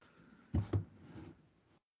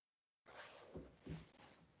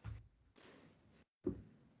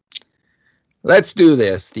Let's do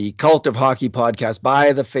this. The Cult of Hockey podcast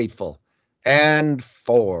by the faithful and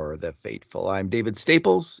for the faithful. I'm David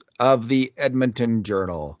Staples of the Edmonton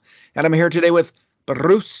Journal, and I'm here today with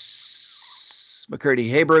Bruce McCurdy.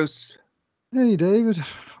 Hey, Bruce. Hey, David.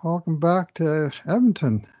 Welcome back to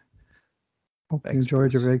Edmonton. Hope you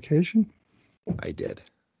enjoyed your vacation. I did.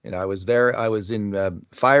 And I was there. I was in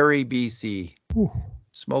fiery BC,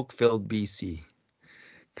 smoke-filled BC.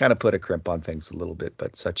 Kind of put a crimp on things a little bit,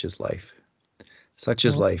 but such is life. Such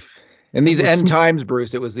is life. In these end times,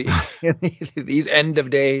 Bruce, it was these end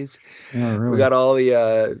of days. Yeah, really. We got all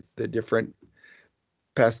the different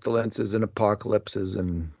pestilences and apocalypses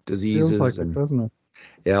and diseases. Feels like it, doesn't it?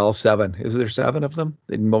 Yeah, all 7. Is there 7 of them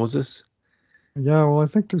in Moses? Yeah, well, I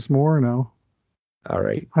think there's more now. All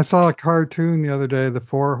right. I saw a cartoon the other day, the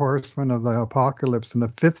 4 horsemen of the apocalypse, and the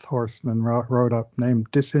 5th horseman wrote up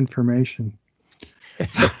named Disinformation.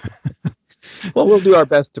 Well, we'll do our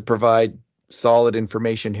best to provide solid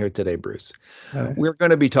information here today, Bruce. We're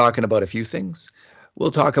going to be talking about a few things.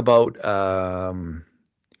 We'll talk about Kailer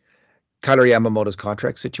Yamamoto's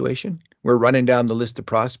contract situation. We're running down the list of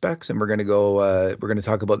prospects, and we're going to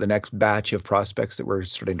talk about the next batch of prospects that we're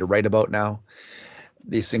starting to write about now.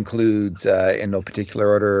 This includes, in no particular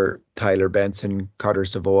order, Tyler Benson, Carter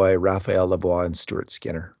Savoy, Raphael Lavoie, and Stuart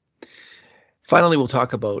Skinner. Finally, we'll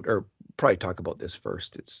talk about this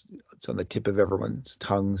first. It's on the tip of everyone's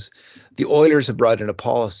tongues. The Oilers have brought in a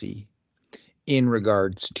policy in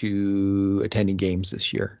regards to attending games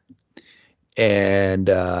this year. And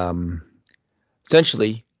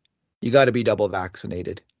essentially, you got to be double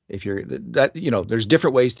vaccinated. If you're there's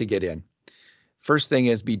different ways to get in. First thing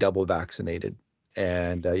is be double vaccinated.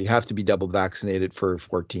 And you have to be double vaccinated for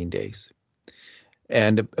 14 days.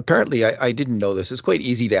 And apparently, I didn't know this. It's quite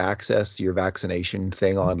easy to access your vaccination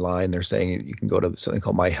thing online. They're saying you can go to something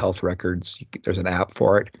called My Health Records. There's an app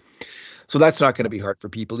for it. So that's not going to be hard for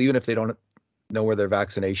people, even if they don't know where their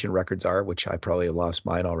vaccination records are, which I probably have lost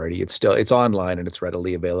mine already. It's online and it's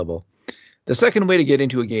readily available. The second way to get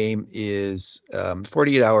into a game is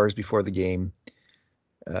 48 hours before the game.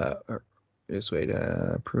 This way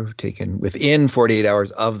to prove taken within 48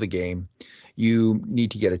 hours of the game, you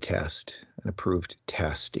need to get a test, an approved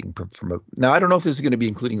testing now. I don't know if this is going to be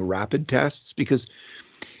including rapid tests because,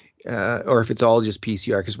 or if it's all just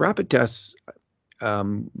PCR, because rapid tests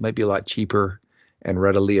might be a lot cheaper and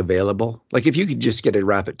readily available. Like if you could just get a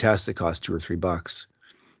rapid test that costs $2 or $3,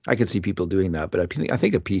 I could see people doing that. But I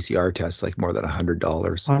think a PCR test is like more than $100.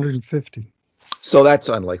 $150. So that's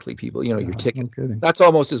unlikely, people. Your ticket. No, that's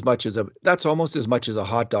almost as much as a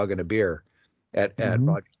hot dog and a beer at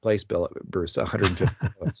Rogers Place, Bruce.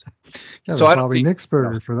 $150. So I don't see Nick's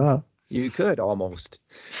Burger for that. You could almost.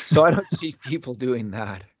 So I don't see people doing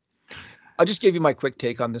that. I'll just give you my quick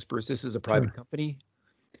take on this, Bruce. This is a private company.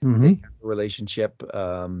 Mm-hmm. They have a relationship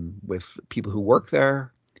with people who work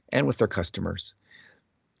there and with their customers.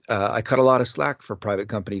 I cut a lot of slack for private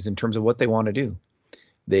companies in terms of what they want to do.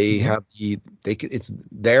 They have it's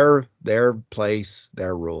their place,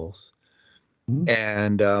 their rules,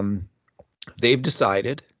 and they've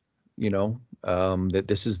decided, that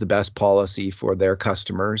this is the best policy for their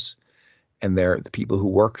customers and the people who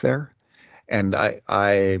work there. And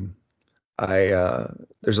there's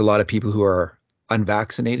a lot of people who are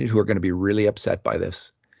unvaccinated who are going to be really upset by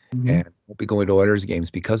this and won't be going to Oilers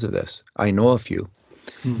games because of this. I know a few,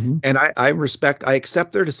 and I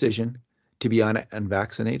accept their decision to be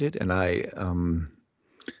unvaccinated, and I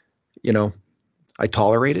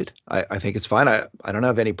tolerate it. I think it's fine. I don't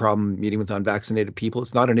have any problem meeting with unvaccinated people.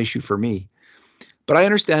 It's not an issue for me. But I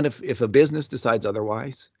understand if a business decides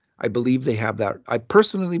otherwise, I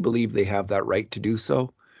personally believe they have that right to do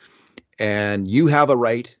so. And you have a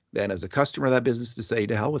right then as a customer of that business to say,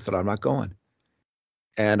 to hell with it, I'm not going.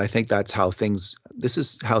 And I think this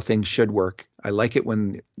is how things should work. I like it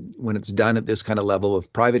when it's done at this kind of level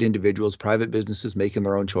of private individuals, private businesses making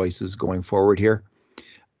their own choices going forward here.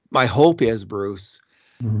 My hope is, Bruce,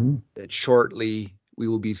 that shortly we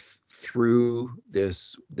will be through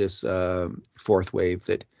this fourth wave.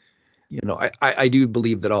 That, I do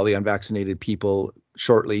believe that all the unvaccinated people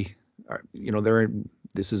shortly are,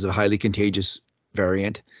 this is a highly contagious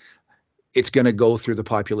variant. It's going to go through the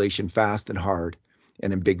population fast and hard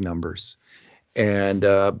and in big numbers. And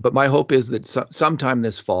but my hope is that sometime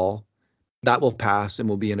this fall, that will pass and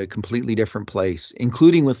we'll be in a completely different place,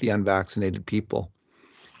 including with the unvaccinated people.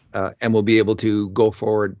 And we'll be able to go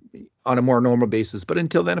forward on a more normal basis. But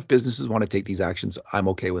until then, if businesses want to take these actions, I'm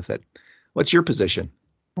okay with it. What's your position?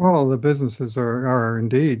 Well, the businesses are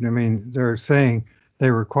indeed. I mean, they're saying they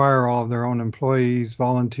require all of their own employees,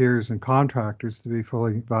 volunteers, and contractors to be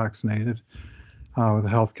fully vaccinated. with the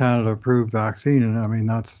Health Canada approved vaccine. And I mean,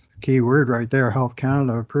 that's the key word right there, Health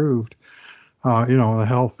Canada approved. The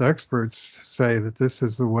health experts say that this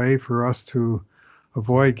is the way for us to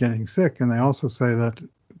avoid getting sick. And they also say that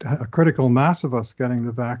a critical mass of us getting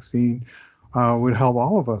the vaccine would help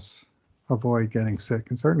all of us avoid getting sick.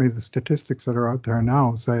 And certainly the statistics that are out there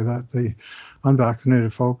now say that the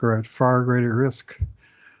unvaccinated folk are at far greater risk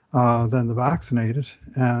than the vaccinated.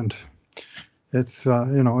 And it's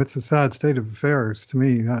a sad state of affairs to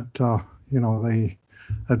me that the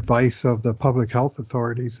advice of the public health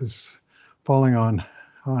authorities is falling on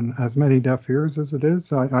as many deaf ears as it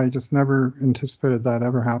is. I just never anticipated that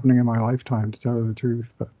ever happening in my lifetime, to tell you the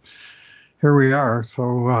truth. But here we are.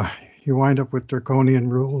 So you wind up with draconian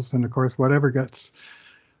rules, and of course, whatever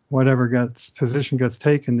position gets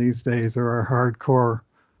taken these days, there are hardcore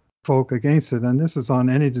folk against it. And this is on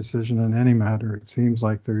any decision in any matter. It seems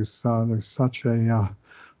like there's such a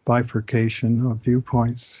bifurcation of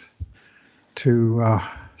viewpoints to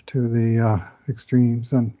the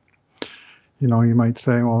extremes. And you might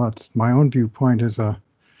say, well, that's my own viewpoint is a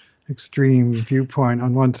extreme viewpoint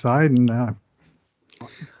on one side,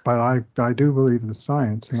 but I do believe the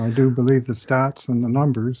science, and I do believe the stats and the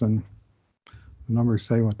numbers, and the numbers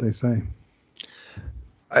say what they say.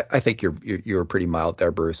 I think you're pretty mild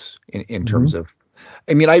there, Bruce, in terms of.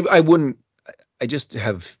 I mean, I just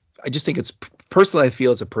think it's personally, I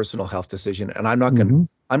feel it's a personal health decision, and I'm not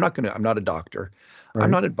a doctor. Right.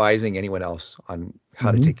 I'm not advising anyone else on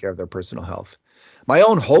how to take care of their personal health. My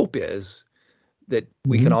own hope is that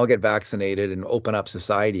we can all get vaccinated and open up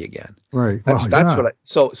society again. Right. That's what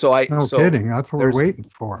I. No kidding. That's what we're waiting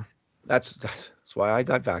for. That's why I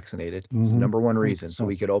got vaccinated. It's the number one reason, so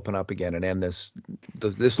we could open up again and end this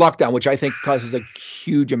lockdown, which I think causes a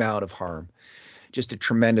huge amount of harm, just a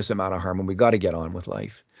tremendous amount of harm, and we got to get on with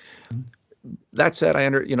life. That said,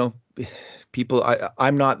 people,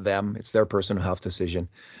 I'm not them. It's their personal health decision.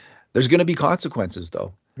 There's going to be consequences,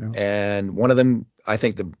 though. Yeah. And one of them, I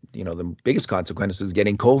think the biggest consequence is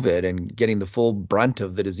getting COVID and getting the full brunt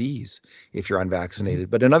of the disease if you're unvaccinated.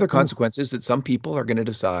 But another consequence is that some people are going to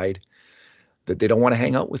decide that they don't want to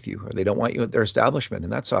hang out with you, or they don't want you at their establishment.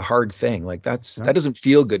 And that's a hard thing. Like that doesn't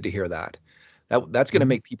feel good to hear that. That's going to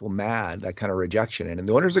make people mad, that kind of rejection. And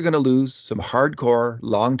the Oilers are going to lose some hardcore,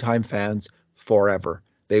 longtime fans forever.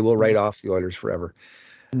 They will write off the Oilers forever.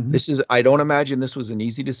 I don't imagine this was an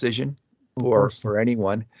easy decision for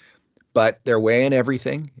anyone, but they're weighing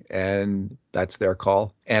everything, and that's their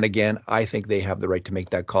call. And again, I think they have the right to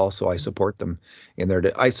make that call, so I support them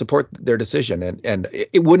I support their decision, and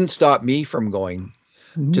it wouldn't stop me from going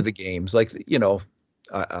to the games. Like,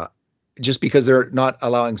 just because they're not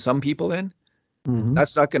allowing some people in,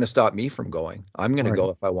 that's not going to stop me from going. I'm going to go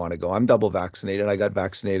if I want to go. I'm double vaccinated. I got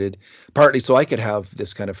vaccinated partly so I could have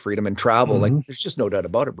this kind of freedom and travel. Like, there's just no doubt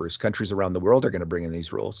about it, Bruce. Countries around the world are going to bring in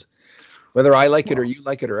these rules. Whether I like it or you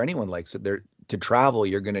like it or anyone likes it, to travel,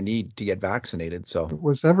 you're going to need to get vaccinated. So it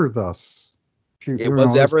was ever thus. It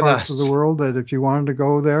was ever thus. Parts of the world that if you wanted to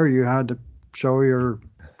go there, you had to show your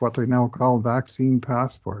what they now call vaccine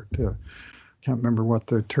passport. Can't remember what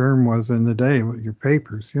the term was in the day. Your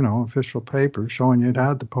papers, official papers showing you'd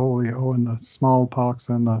had the polio and the smallpox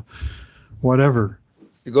and the whatever.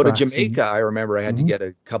 To go to Jamaica, I remember I had to get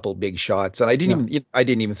a couple big shots, and I didn't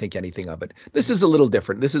even think anything of it. This is a little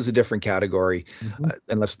different. This is a different category,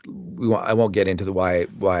 unless I won't get into why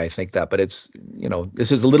I think that. But it's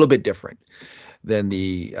this is a little bit different than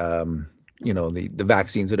the the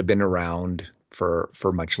vaccines that have been around for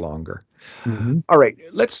much longer. All right,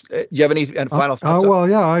 let's. Do you have any final thoughts? Well,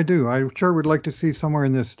 yeah, I do. I sure would like to see somewhere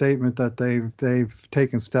in this statement that they've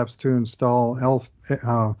taken steps to install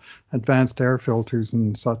advanced air filters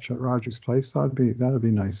and such at Rogers Place. That'd be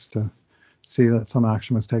nice to see that some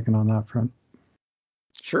action was taken on that front.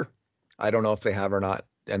 Sure, I don't know if they have or not,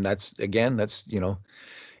 and that's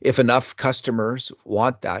if enough customers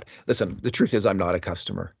want that. Listen, the truth is, I'm not a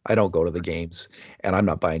customer. I don't go to the games, and I'm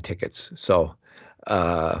not buying tickets, so.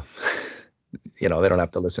 They don't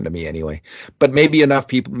have to listen to me anyway, but maybe enough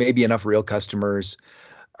people, maybe enough real customers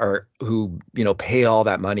who pay all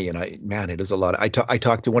that money. And it is a lot. I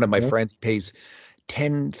talked to one of my friends. He pays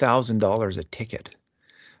 $10,000 a ticket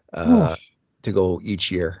to go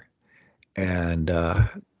each year. And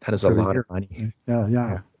that is a lot of money.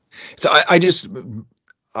 Yeah. So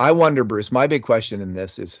I wonder, Bruce, my big question in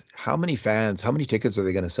this is how many tickets are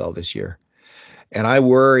they going to sell this year? And I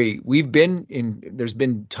worry, there's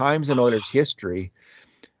been times in Oilers history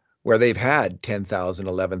where they've had 10,000,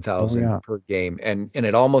 11,000 per game, and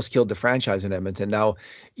it almost killed the franchise in Edmonton. Now,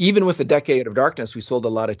 even with the decade of darkness, we sold a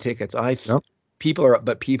lot of tickets. I people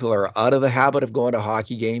are out of the habit of going to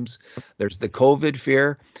hockey games. There's the COVID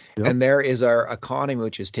fear, Yep. and there is our economy,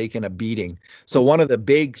 which has taken a beating. So one of the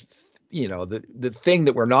big, the thing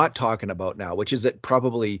that we're not talking about now, which is that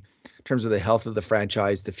probably in terms of the health of the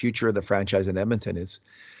franchise, the future of the franchise in Edmonton is,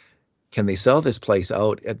 can they sell this place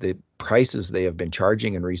out at the prices they have been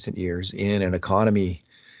charging in recent years in an economy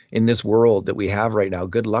in this world that we have right now?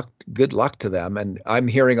 Good luck to them. And I'm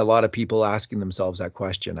hearing a lot of people asking themselves that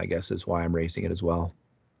question, I guess is why I'm raising it as well.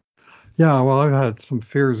 Yeah, well, I've had some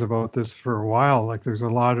fears about this for a while. Like there's a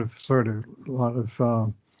lot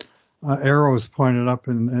of arrows pointed up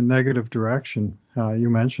in a negative direction. You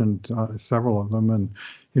mentioned several of them, and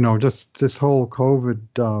just this whole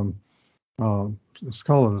COVID, let's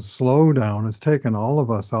call it a slowdown, has taken all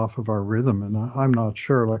of us off of our rhythm. And I'm not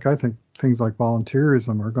sure. Like I think things like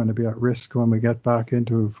volunteerism are going to be at risk when we get back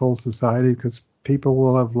into full society because people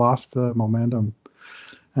will have lost the momentum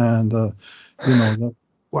and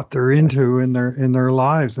what they're into in their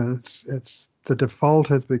lives, and it's the default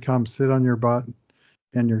has become sit on your butt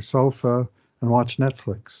in your sofa and watch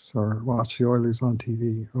Netflix or watch the Oilers on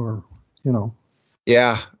TV, or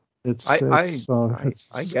Yeah,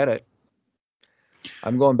 I get it.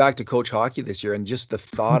 I'm going back to coach hockey this year, and just the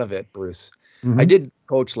thought of it, Bruce. Mm-hmm. I did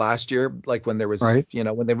coach last year, like when there was, right.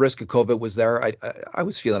 When the risk of COVID was there. I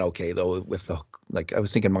was feeling okay though with I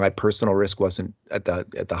was thinking my personal risk wasn't at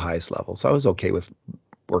the highest level, so I was okay with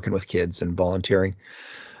working with kids and volunteering.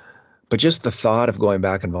 But just the thought of going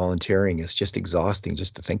back and volunteering is just exhausting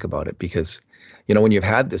just to think about it, because when you've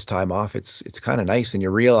had this time off, it's kind of nice, and you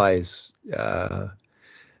realize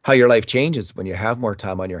how your life changes when you have more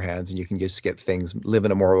time on your hands and you can just get things, live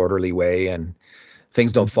in a more orderly way, and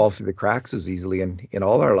things don't fall through the cracks as easily in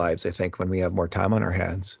all our lives, I think, when we have more time on our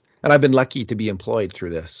hands. And I've been lucky to be employed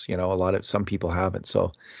through this. Some people haven't,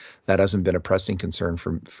 so that hasn't been a pressing concern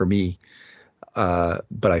for me.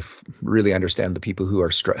 But I really understand the people who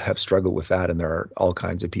have struggled with that, and there are all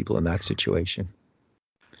kinds of people in that situation.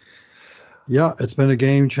 Yeah, it's been a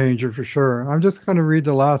game changer for sure. I'm just going to read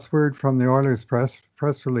the last word from the Oilers press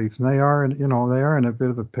release, and they are in a bit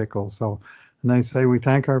of a pickle. So, and they say, we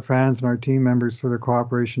thank our fans and our team members for their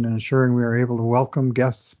cooperation in ensuring we are able to welcome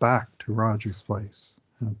guests back to Rogers Place.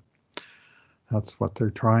 And that's what they're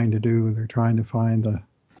trying to do. They're trying to find the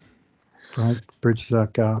bridge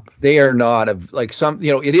that gap. They are not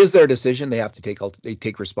it is their decision. They have to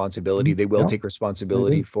take responsibility. They will take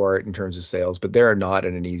responsibility for it in terms of sales, but they're not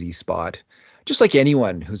in an easy spot. Just like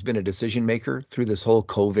anyone who's been a decision maker through this whole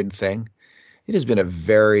COVID thing, it has been a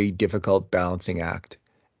very difficult balancing act.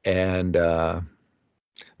 And they're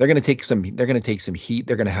going to take some heat. They're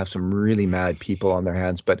going to have some really mad people on their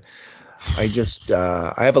hands. But I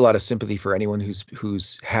have a lot of sympathy for anyone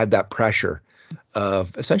who's had that pressure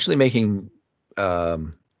of essentially making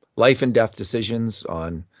life and death decisions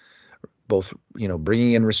on both,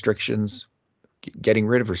 bringing in restrictions, getting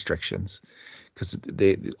rid of restrictions, because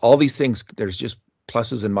all these things, there's just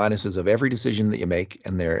pluses and minuses of every decision that you make,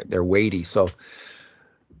 and they're weighty. So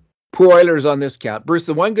poor Oilers on this count. Bruce,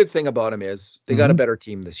 the one good thing about them is they got a better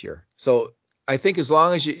team this year. So I think as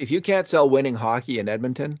long as if you can't sell winning hockey in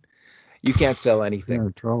Edmonton, you can't sell anything. You're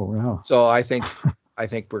in trouble, yeah. So I think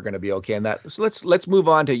we're going to be okay in that. So let's move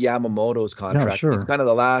on to Yamamoto's contract. Yeah, sure. It's kind of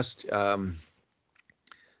the last.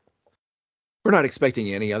 We're not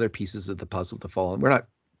expecting any other pieces of the puzzle to fall, and we're not.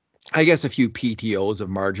 I guess a few PTOs of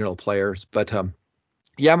marginal players, but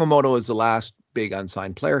Yamamoto is the last big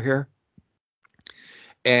unsigned player here.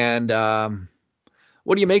 And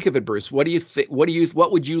what do you make of it, Bruce? What do you think?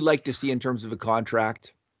 What would you like to see in terms of a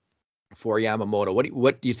contract for Yamamoto?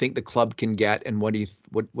 What do you think the club can get, and what do you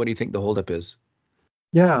think the holdup is?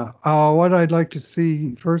 Yeah, what I'd like to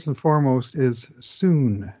see first and foremost is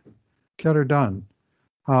soon get her done.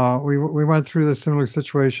 We went through this similar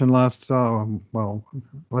situation last,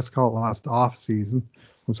 let's call it last off season.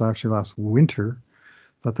 It was actually last winter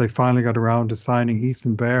that they finally got around to signing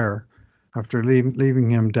Ethan Bear after leaving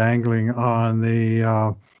him dangling on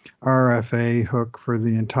the RFA hook for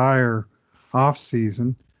the entire off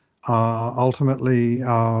season. Ultimately,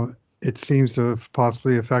 it seems to have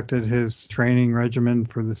possibly affected his training regimen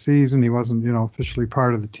for the season. He wasn't, officially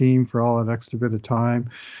part of the team for all that extra bit of time,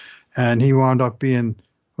 and he wound up being.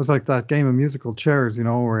 It was like that game of musical chairs,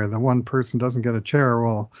 where the one person doesn't get a chair.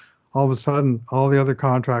 Well, all of a sudden, all the other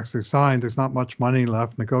contracts are signed. There's not much money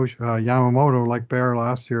left. Yamamoto, like Bear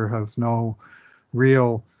last year, has no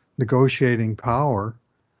real negotiating power.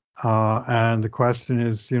 And the question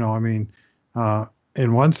is,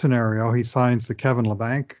 in one scenario, he signs the Kevin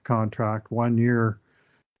Labanc contract 1 year,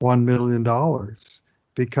 $1 million,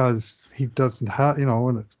 because he doesn't have,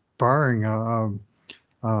 barring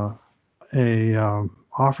a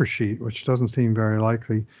offer sheet, which doesn't seem very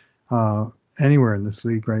likely anywhere in this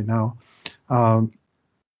league right now.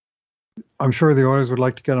 I'm sure the Oilers would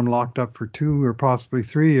like to get him locked up for 2 or possibly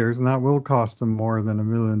 3 years, and that will cost them more than $1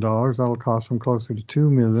 million. That'll cost them closer to $2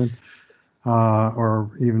 million, or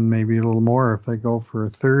even maybe a little more if they go for a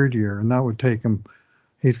third year. And that would take him.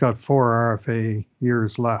 He's got 4 RFA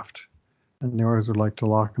years left, and the Oilers would like to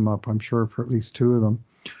lock him up, I'm sure, for at least 2 of them.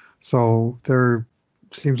 So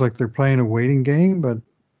seems like they're playing a waiting game, but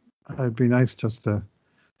it'd be nice just to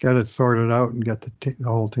get it sorted out and get the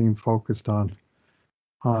whole team focused on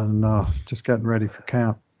just getting ready for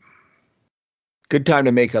camp. Good time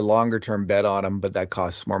to make a longer term bet on him, but that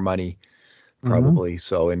costs more money probably.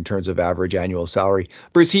 So in terms of average annual salary,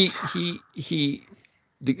 Bruce, he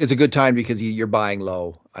it's a good time because you're buying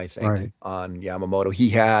low, I think, on Yamamoto. He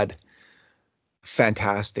had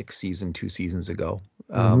fantastic season 2 seasons ago.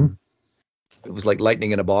 It was like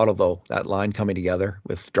lightning in a bottle, though, that line coming together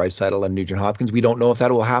with Draisaitl and Nugent Hopkins. We don't know if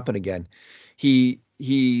that will happen again.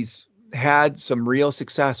 He's had some real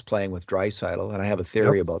success playing with Draisaitl, and I have a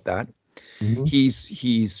theory about that.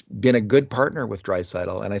 He's been a good partner with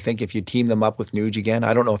Draisaitl, and I think if you team them up with Nuge again,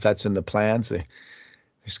 I don't know if that's in the plans.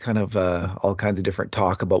 There's kind of all kinds of different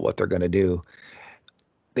talk about what they're going to do.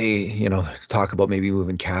 They, talk about maybe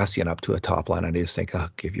moving Cassian up to a top line. I just think,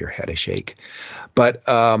 give your head a shake. But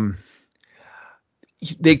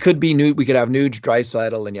they could be new. We could have Nuge,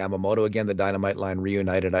 Draisaitl, and Yamamoto again. The Dynamite line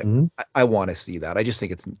reunited. I want to see that. I just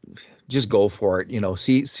think just go for it.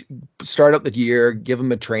 See, start up the year, give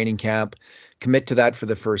them a training camp, commit to that for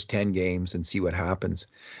the first 10 games, and see what happens.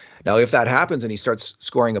 Now, if that happens and he starts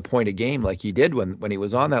scoring a point a game like he did when he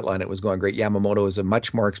was on that line, it was going great. Yamamoto is a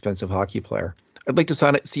much more expensive hockey player. I'd like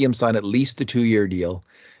to see him sign at least a 2-year deal,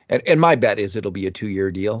 and my bet is it'll be a 2-year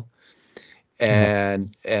deal.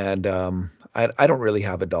 And I don't really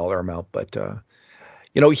have a dollar amount, but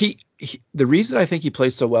he the reason I think he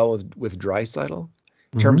plays so well with Draisaitl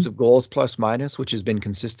in terms of goals plus minus, which has been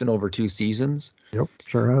consistent over 2 seasons. Yep,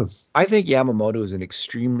 sure has. I think Yamamoto is an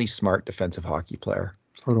extremely smart defensive hockey player.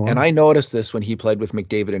 So do I. And I noticed this when he played with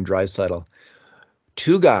McDavid and Draisaitl.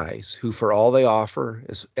 2 guys who, for all they offer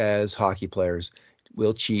as hockey players,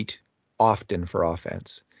 will cheat often for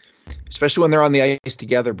offense, especially when they're on the ice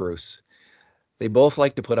together, Bruce. They both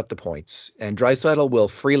like to put up the points, and Draisaitl will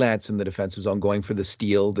freelance in the defensive zone, going for the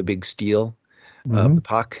steal, the big steal of the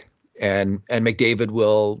puck, and McDavid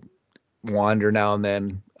will wander now and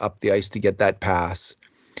then up the ice to get that pass.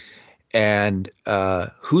 And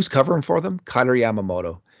who's covering for them? Kailer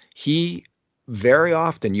Yamamoto. He very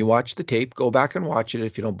often, you watch the tape, go back and watch it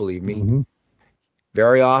if you don't believe me.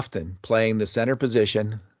 Very often playing the center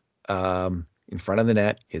position in front of the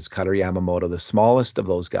net is Kailer Yamamoto, the smallest of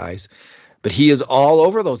those guys. But he is all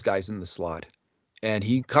over those guys in the slot, and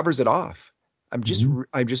he covers it off. I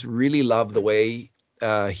just really love the way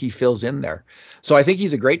he fills in there. So I think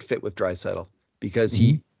he's a great fit with Draisaitl because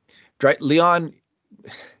Leon,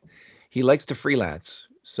 he likes to freelance.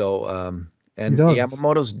 So and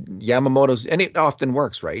Yamamoto's, and it often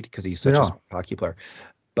works, right? Because he's such a hockey player.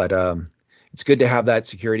 But it's good to have that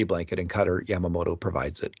security blanket, and Kailer Yamamoto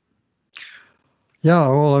provides it. Yeah,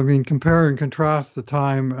 well, I mean, compare and contrast the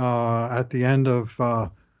time at the end of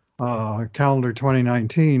calendar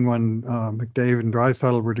 2019 when McDavid and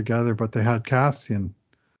Draisaitl were together, but they had Cassian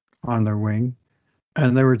on their wing,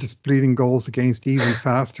 and they were just bleeding goals against even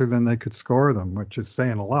faster than they could score them, which is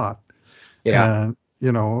saying a lot. Yeah. And,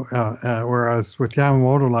 whereas with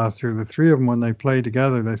Yamamoto last year, the 3 of them, when they played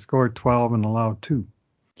together, they scored 12 and allowed 2.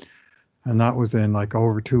 And that was in like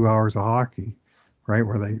over 2 hours of hockey, right,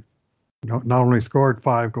 where they not only scored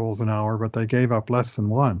 5 goals an hour, but they gave up less than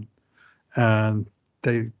 1. And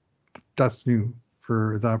that's new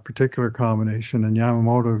for that particular combination. And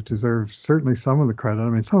Yamamoto deserves certainly some of the credit. I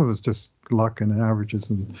mean, some of it's just luck and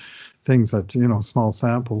averages and things that, small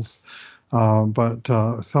samples. But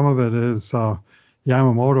some of it is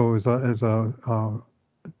Yamamoto is a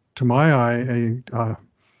to my eye,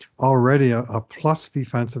 already a plus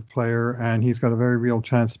defensive player, and he's got a very real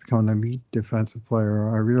chance to become an elite defensive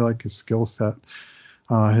player. I really like his skill set,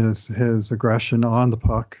 his aggression on the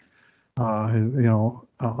puck, on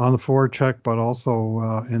the forward check, but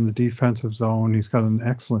also in the defensive zone. He's got an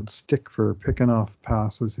excellent stick for picking off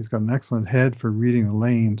passes. He's got an excellent head for reading the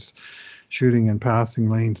lanes, shooting and passing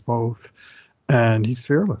lanes both, and he's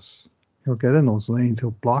fearless. He'll get in those lanes.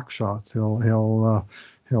 He'll block shots. He'll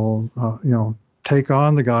take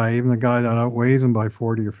on the guy, even the guy that outweighs him by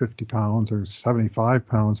 40 or 50 pounds or 75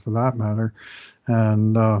 pounds for that matter.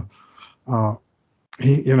 And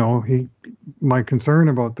my concern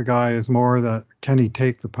about the guy is more that can he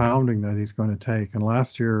take the pounding that he's going to take? And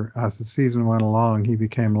last year, as the season went along, he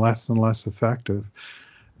became less and less effective,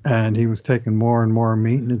 and he was taking more and more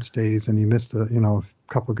maintenance days, and he missed a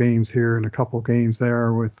couple games here and a couple games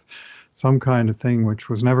there with some kind of thing which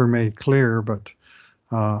was never made clear, but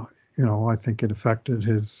I think it affected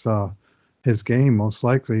his game most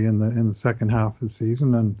likely in the second half of the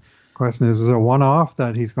season. And the question is it a one-off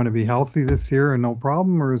that he's going to be healthy this year and no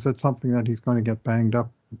problem, or is it something that he's going to get banged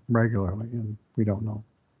up regularly? And we don't know.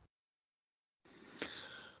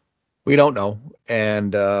 We don't know.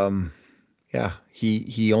 And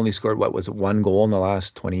he only scored, what was it, one goal in the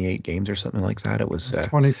last 28 games or something like that. It was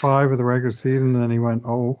 25 of the regular season, and then he went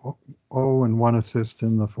 0 and 1 assist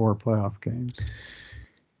in the 4 playoff games.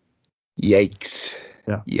 Yikes.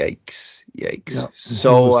 Yeah. Yikes. Yeah.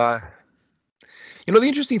 So, the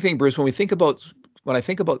interesting thing, Bruce, when I think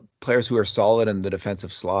about players who are solid in the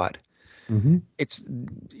defensive slot, mm-hmm. it's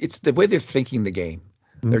the way they're thinking the game.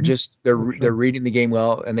 Mm-hmm. They're reading the game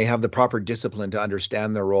well, and they have the proper discipline to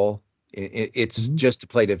understand their role. It's mm-hmm. just to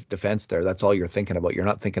play defense there. That's all you're thinking about. You're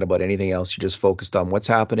not thinking about anything else. You're just focused on what's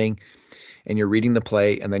happening, and you're reading the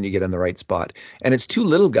play, and then you get in the right spot. And it's two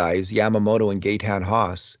little guys, Yamamoto and Gaetan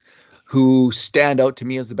Haas, who stand out to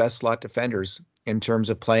me as the best slot defenders in terms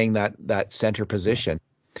of playing that center position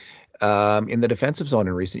in the defensive zone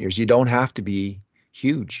in recent years. You don't have to be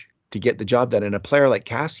huge to get the job done. And a player like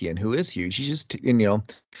Kassian, who is huge, he's just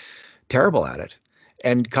terrible at it.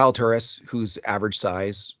 And Kyle Turris, who's average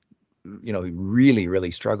size, he really,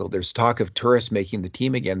 really struggled. There's talk of Turris making the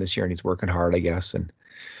team again this year, and he's working hard, I guess. And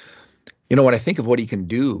when I think of what he can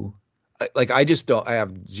do, I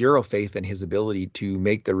have zero faith in his ability to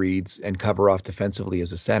make the reads and cover off defensively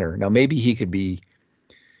as a center. Now, maybe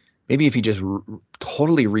if he just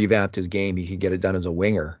totally revamped his game, he could get it done as a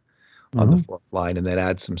winger on the fourth line and then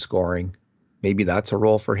add some scoring. Maybe that's a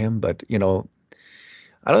role for him, but I don't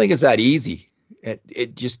think it's that easy.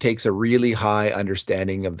 It just takes a really high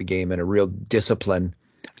understanding of the game and a real discipline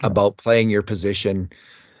about playing your position,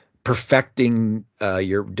 perfecting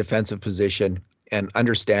your defensive position, and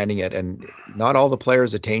understanding it. And not all the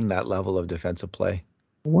players attain that level of defensive play.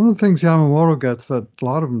 One of the things Yamamoto gets that a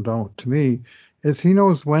lot of them don't, to me, is he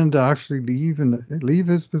knows when to actually leave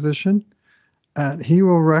his position, and he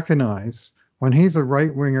will recognize when he's a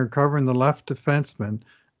right winger covering the left defenseman,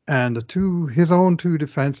 and his own two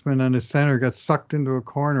defensemen and his center get sucked into a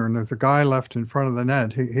corner, and there's a guy left in front of the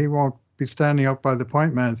net. He won't be standing up by the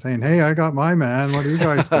point man saying, "Hey, I got my man. What are you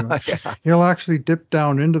guys doing?" Yeah. He'll actually dip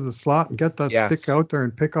down into the slot and get that stick out there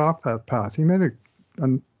and pick off that pass. He made I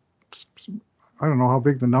don't know how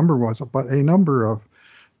big the number was, but a number of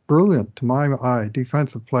brilliant, to my eye,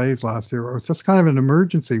 defensive plays last year. It was just kind of an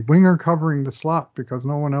emergency winger covering the slot because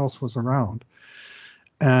no one else was around,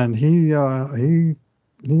 and he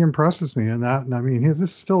impresses me in that. And I mean, this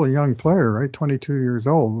is still a young player, right? 22 years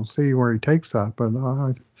old. We'll see where he takes that, but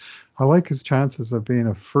I like his chances of being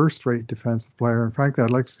a first-rate defensive player. In fact, I'd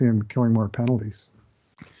like to see him killing more penalties.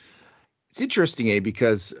 It's interesting,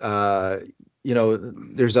 because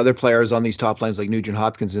there's other players on these top lines like Nugent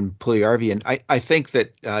Hopkins and Puljujarvi, and I think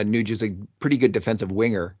that Nuge is a pretty good defensive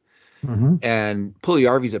winger, and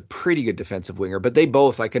Puljujarvi's a pretty good defensive winger. But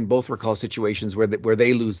I can both recall situations where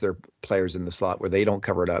they lose their players in the slot, where they don't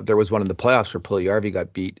cover it up. There was one in the playoffs where Puljujarvi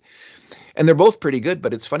got beat. And they're both pretty good,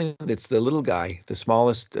 but it's funny that it's the little guy, the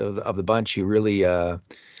smallest of the bunch, who really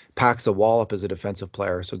packs a wallop as a defensive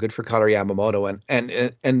player. So good for Kailer Yamamoto,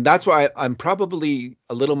 and that's why I'm probably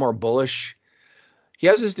a little more bullish. He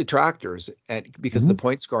has his detractors, because the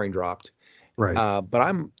point scoring dropped, right? But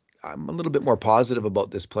I'm a little bit more positive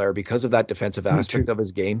about this player because of that defensive aspect of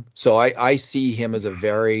his game. So I see him as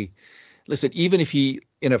even if he,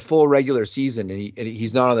 in a full regular season, and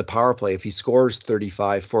he's not on the power play, if he scores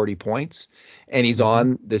 35, 40 points and he's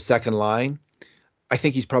on the second line, I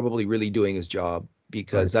think he's probably really doing his job,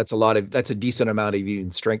 because that's a decent amount of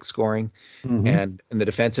even strength scoring. And in the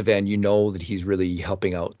defensive end, that he's really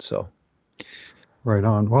helping out. So. Right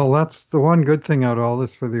on. Well, that's the one good thing out of all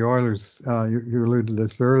this for the Oilers. You alluded to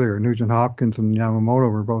this earlier. Nugent Hopkins and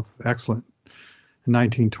Yamamoto were both excellent in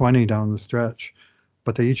 1920 down the stretch,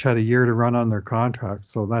 but they each had a year to run on their contract.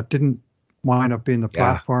 So that didn't wind up being the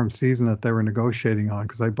platform season that they were negotiating on,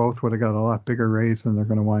 because they both would have got a lot bigger raise than they're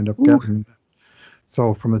going to wind up getting.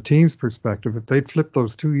 So from the team's perspective, if they'd flipped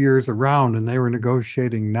those 2 years around and they were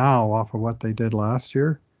negotiating now off of what they did last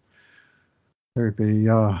year, there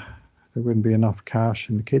wouldn't be enough cash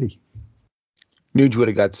in the kitty. Nuge would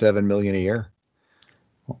have got $7 million a year,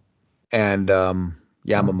 and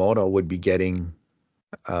Yamamoto would be getting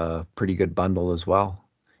a pretty good bundle as well.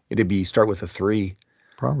 It'd be start with a 3,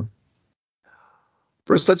 Probably.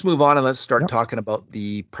 First, let's move on and let's start Yep. talking about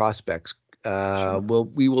the prospects. Sure.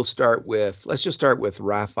 Let's just start with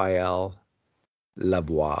Raphael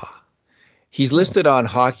Lavoie. He's listed on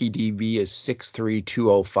Hockey DB as 6'3",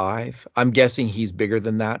 205. I'm guessing he's bigger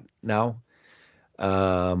than that now.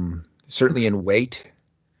 Certainly in weight.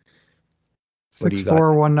 What do you got?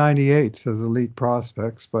 6'4", 198 says elite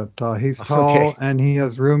prospects, but he's tall and he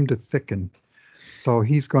has room to thicken. So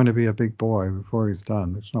he's going to be a big boy before he's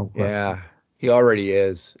done. There's no question. Yeah, he already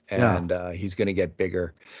is, and he's going to get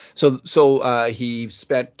bigger. So he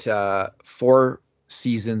spent 4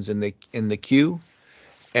 seasons in the queue,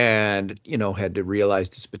 and had to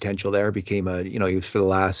realize his potential there. Became he was for the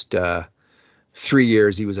last 3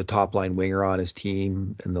 years he was a top line winger on his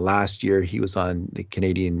team, and the last year he was on the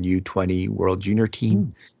Canadian U20 World Junior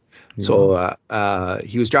team. Yeah. So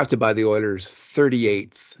he was drafted by the Oilers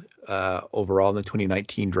 38th overall in the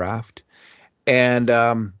 2019 draft,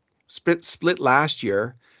 and split last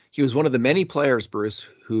year. He was one of the many players, Bruce,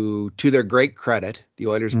 who, to their great credit, the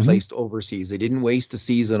Oilers placed overseas. They didn't waste a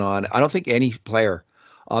season on. I don't think any player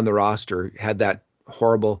on the roster had that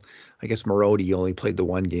horrible. I guess Marody only played the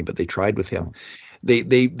 1 game, but they tried with him. They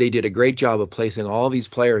did a great job of placing all these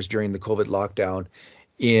players during the COVID lockdown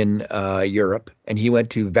in Europe, and he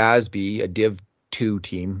went to Väsby, a Div 2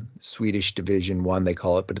 team, Swedish Division 1 they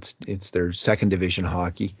call it, but it's their second division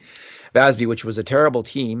hockey. Väsby, which was a terrible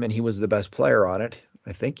team, and he was the best player on it.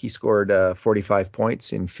 I think he scored 45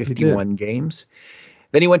 points in 51 games.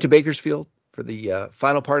 Then he went to Bakersfield for the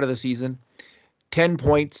final part of the season. 10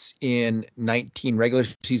 points in 19 regular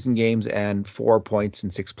season games and 4 points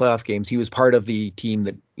in 6 playoff games. He was part of the team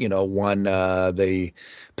that, won the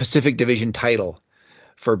Pacific Division title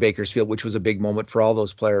for Bakersfield, which was a big moment for all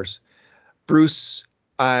those players. Bruce,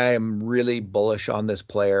 I'm really bullish on this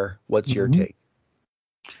player. What's your take?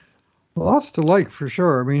 Lots to like, for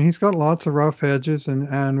sure. I mean, he's got lots of rough edges,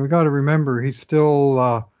 and we got to remember he's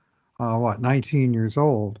still 19 years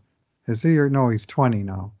old. Is he? Or no, he's 20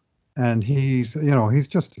 now. And he's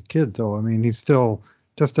just a kid, though. I mean, he's still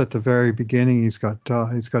just at the very beginning. He's got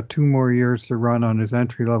 2 more years to run on his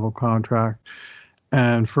entry-level contract.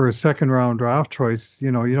 And for a second-round draft choice,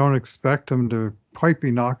 you don't expect him to quite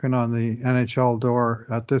be knocking on the NHL door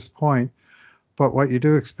at this point. But what you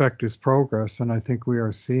do expect is progress, and I think we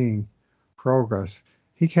are seeing progress.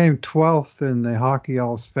 He came 12th in the Hockey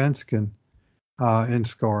Allsvenskan in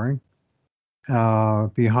scoring,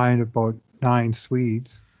 behind about 9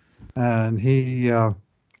 Swedes. And he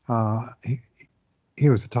was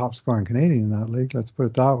the top scoring Canadian in that league. Let's put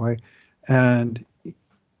it that way. And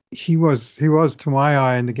he was to my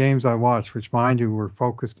eye in the games I watched, which mind you were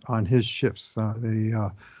focused on his shifts.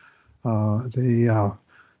 The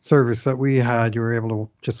service that we had, you were able to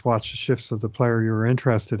just watch the shifts of the player you were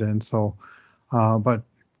interested in. So, but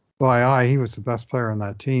by eye, he was the best player on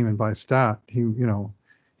that team, and by stat, he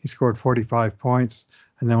scored 45 points,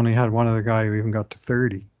 and they only had one other guy who even got to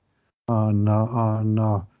 30. On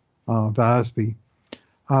Väsby.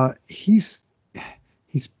 He's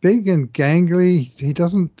big and gangly. He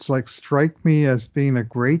doesn't strike me as being a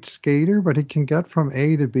great skater, but he can get from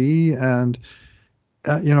A to B. And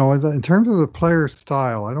in terms of the player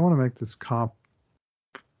style, I don't want to make this comp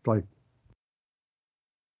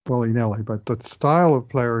willy-nilly, but the style of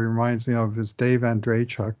player he reminds me of is Dave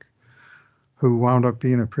Andreychuk, who wound up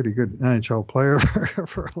being a pretty good NHL player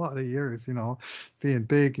for a lot of years, being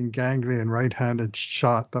big and gangly and right-handed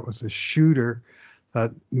shot. That was a shooter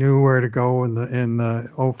that knew where to go in the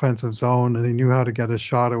offensive zone, and he knew how to get a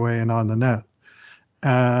shot away and on the net.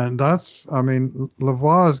 And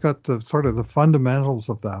Lavoie has got the sort of the fundamentals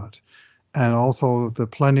of that, and also the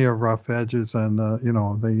plenty of rough edges and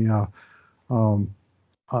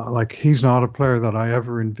he's not a player that I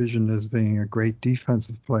ever envisioned as being a great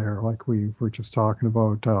defensive player, like we were just talking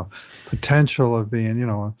about. Potential of being,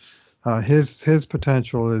 his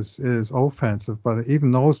potential is offensive, but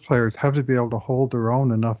even those players have to be able to hold their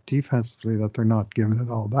own enough defensively that they're not giving it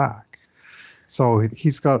all back. So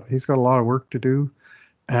he's got a lot of work to do,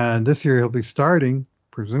 and this year he'll be starting,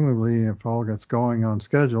 presumably if all gets going on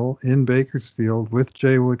schedule, in Bakersfield with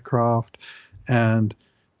Jay Woodcroft, and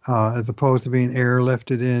as opposed to being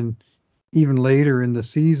airlifted in even later in the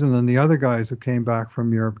season than the other guys who came back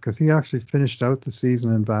from Europe, because he actually finished out the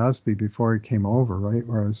season in Väsby before he came over, right?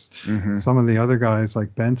 Whereas some of the other guys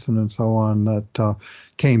like Benson and so on that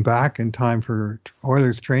came back in time for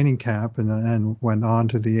Oilers training camp and went on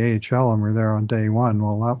to the AHL and were there on day one.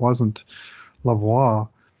 Well, that wasn't Lavoie.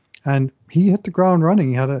 And he hit the ground running.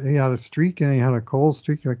 He had a streak, and he had a cold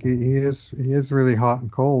streak. Like he is really hot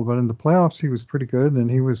and cold. But in the playoffs, he was pretty good. And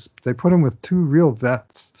they put him with 2 real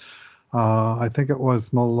vets, I think it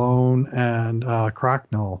was Malone and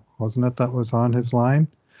Cracknell, wasn't it? That was on his line.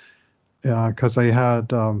 Because they had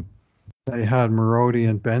Marody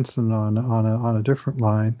and Benson on a different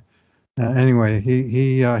line. Anyway,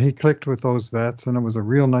 he clicked with those vets, and it was a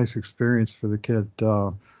real nice experience for the kid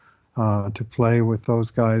to play with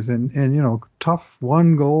those guys. And tough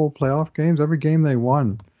 1-goal playoff games. Every game they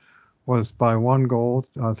won was by 1 goal.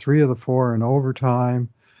 3 of the 4 in overtime,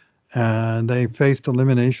 and they faced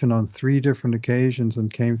elimination on 3 different occasions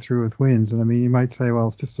and came through with wins. And I mean, you might say, well,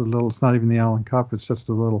 it's just a little. It's not even the Allen Cup. It's just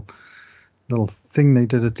a little thing they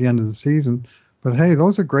did at the end of the season. But hey,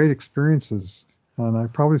 those are great experiences. And I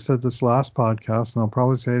probably said this last podcast, and I'll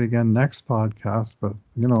probably say it again next podcast. But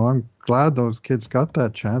I'm glad those kids got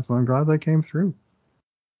that chance, and I'm glad they came through.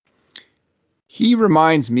 He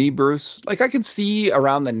reminds me, Bruce, like I can see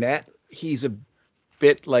around the net, he's a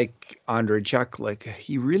bit like Ondrej. Like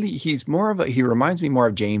he reminds me more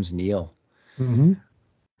of James Neal. Mm-hmm.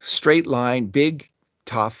 Straight line, big,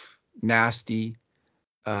 tough, nasty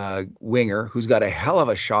winger who's got a hell of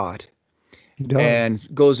a shot and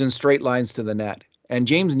goes in straight lines to the net. And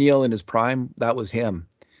James Neal in his prime, that was him.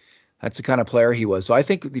 That's the kind of player he was. So I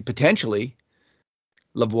think potentially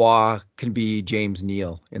Lavoie can be James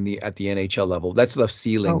Neal at the NHL level. That's the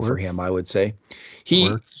ceiling for him, I would say.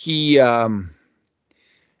 The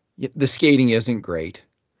skating isn't great.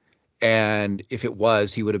 And if it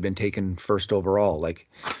was, he would have been taken first overall. Like,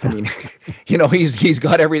 I mean, he's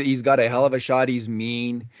got everything. He's got a hell of a shot. He's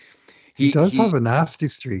mean. He does have a nasty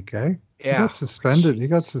streak, eh? Yeah. He got suspended. He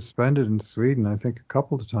got suspended in Sweden, I think, a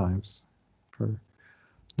couple of times for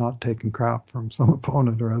not taking crap from some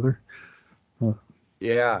opponent or other.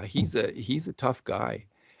 Yeah, he's a tough guy,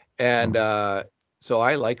 and so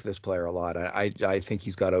I like this player a lot. I think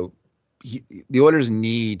he's got the Oilers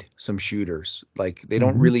need some shooters. Like they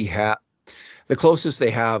don't really have. The closest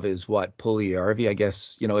they have is Puljujarvi, I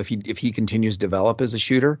guess. If he continues to develop as a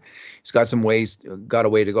shooter, he's got a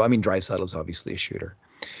way to go. I mean, Draisaitl's obviously a shooter,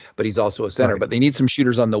 but he's also a center. Right. But they need some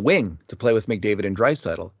shooters on the wing to play with McDavid and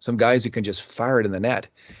Draisaitl. Some guys who can just fire it in the net.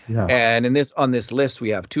 Yeah. And on this list, we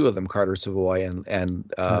have 2 of them, Carter Savoie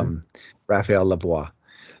and Raphael Lavoie.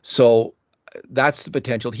 So that's the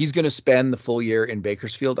potential. He's going to spend the full year in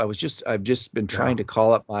Bakersfield. I've just been trying to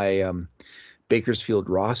call up my Bakersfield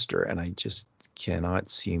roster, and I just cannot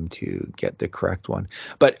seem to get the correct one.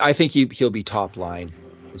 But I think he'll be top line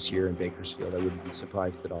this year in Bakersfield. I wouldn't be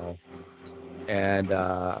surprised at all. And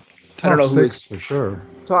I don't know who is for sure.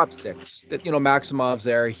 Top 6. That Maximov's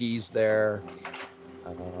there. He's there.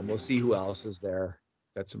 We'll see who else is there.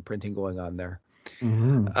 Got some printing going on there.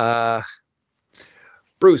 Mm-hmm.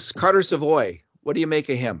 Bruce, Carter Savoie. What do you make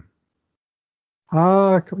of him?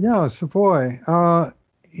 Savoie.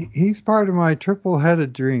 He's part of my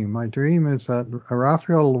triple-headed dream. My dream is that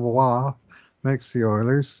Raphael Lavoie makes the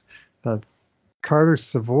Oilers, that Carter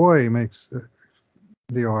Savoie makes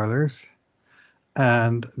the Oilers,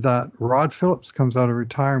 and that Rod Phillips comes out of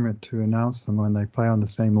retirement to announce them when they play on the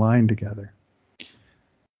same line together.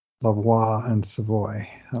 Lavoie and Savoie.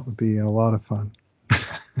 That would be a lot of fun.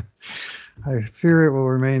 I fear it will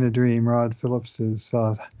remain a dream. Rod Phillips is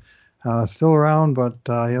still around, but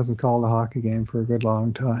he hasn't called a hockey game for a good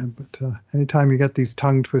long time. But anytime you get these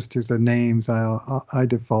tongue twisters of names, I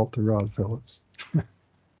default to Rod Phillips.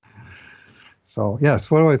 So, yes,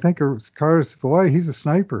 what do I think of Carter Savoie? He's a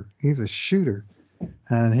sniper. He's a shooter.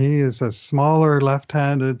 And he is a smaller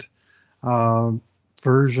left-handed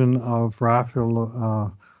version of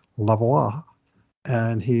Raphael Lavoie.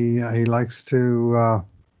 And he likes to,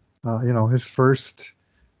 his first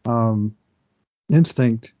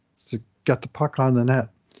instinct is to get the puck on the net.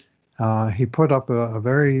 He put up a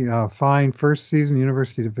very fine first season,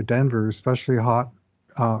 University of Denver, especially hot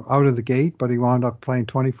out of the gate, but he wound up playing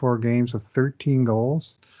 24 games with 13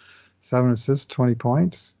 goals, 7 assists, 20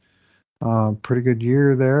 points. Pretty good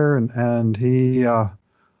year there, and he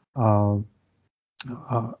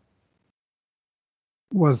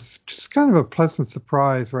was just kind of a pleasant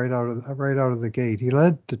surprise right out of the gate. He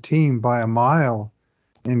led the team by a mile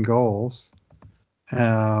in goals. He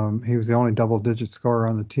was the only double-digit scorer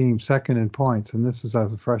on the team, second in points, and this is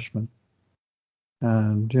as a freshman.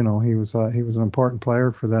 And he was an important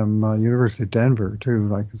player for them. University of Denver too.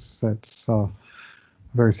 Like it's a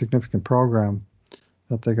very significant program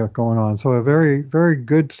that they got going on. So a very, very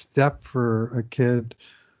good step for a kid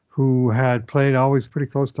who had played always pretty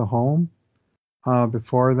close to home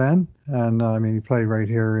before then. And he played right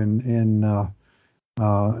here in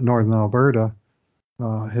northern Alberta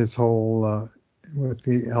his whole with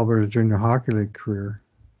the Alberta Junior Hockey League career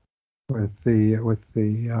with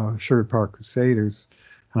the Sherwood Park Crusaders.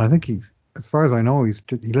 And I think he as far as I know, he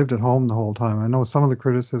lived at home the whole time. I know some of the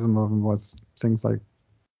criticism of him was things like,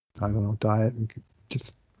 I don't know, diet and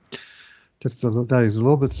just that he's a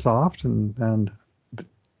little bit soft and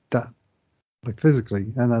that, like, physically,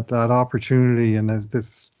 and that opportunity and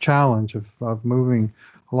this challenge of moving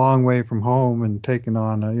a long way from home and taking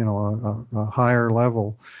on a higher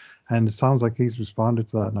level, and it sounds like he's responded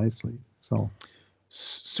to that nicely. So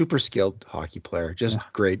super skilled hockey player, just yeah.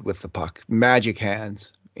 great with the puck, magic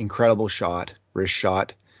hands, incredible shot, wrist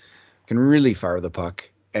shot, can really fire the puck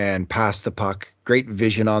and pass the puck, great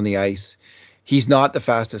vision on the ice. He's not the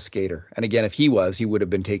fastest skater. And again, if he was, he would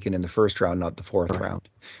have been taken in the first round, not the fourth round.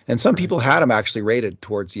 And some people had him actually rated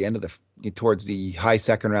towards the high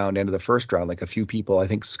second round, end of the first round. Like a few people, I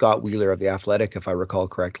think Scott Wheeler of The Athletic, if I recall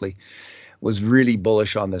correctly, was really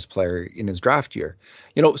bullish on this player in his draft year.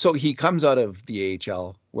 So he comes out of the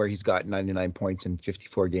AHL where he's got 99 points in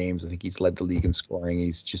 54 games. I think he's led the league in scoring.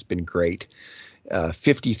 He's just been great.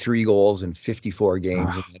 53 goals in 54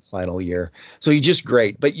 games in that final year. So he's just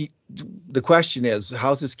great. But the question is,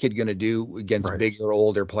 how's this kid going to do against bigger,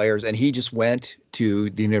 older players? And he just went to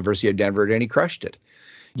the University of Denver and he crushed it.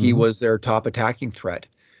 Mm-hmm. He was their top attacking threat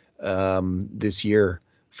this year,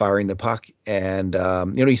 firing the puck. And,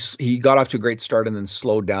 he got off to a great start and then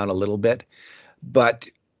slowed down a little bit. But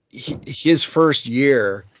his first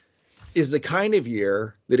year is the kind of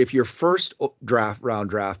year that if your first draft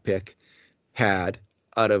pick had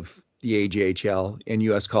out of the AJHL in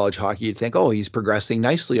U.S. college hockey, you'd think, oh, he's progressing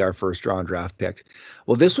nicely, our first round draft pick.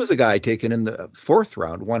 Well, this was a guy taken in the fourth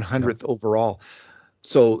round, 100th overall.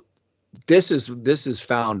 So this is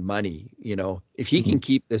found money, if he can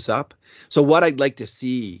keep this up. So what I'd like to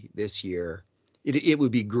see this year, it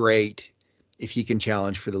would be great if he can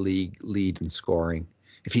challenge for the league lead in scoring,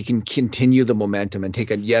 if he can continue the momentum and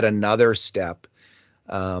take yet another step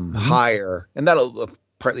higher, and that'll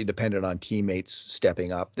partly dependent on teammates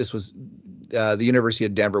stepping up. This was the University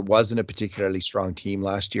of Denver wasn't a particularly strong team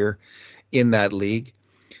last year in that league.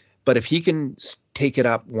 But if he can take it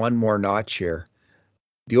up one more notch here,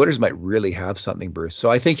 the Oilers might really have something, Bruce.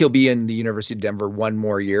 So I think he'll be in the University of Denver one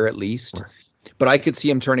more year at least. Sure. But I could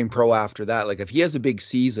see him turning pro after that. Like if he has a big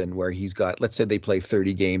season where he's got, let's say they play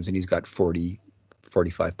 30 games and he's got 40,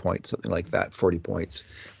 45 points, something like that, 40 points.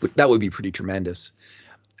 But that would be pretty tremendous.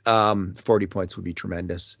 40 points would be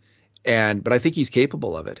tremendous. But I think he's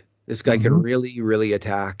capable of it. This guy can really, really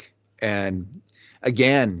attack. And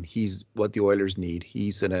again, he's what the Oilers need.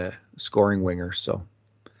 He's in a scoring winger. So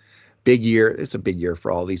big year. It's a big year for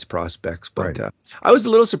all these prospects. But I was a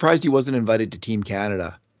little surprised he wasn't invited to Team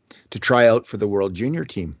Canada to try out for the World Junior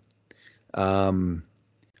team. I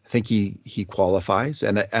think he qualifies.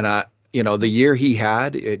 And the year he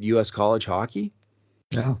had at U.S. college hockey.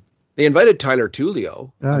 Yeah. They invited Tyler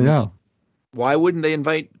Tullio. Yeah. Why wouldn't they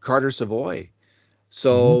invite Carter Savoy?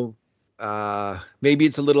 So maybe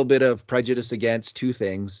it's a little bit of prejudice against two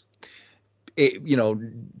things.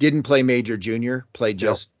 Didn't play major junior, played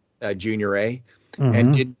just junior A,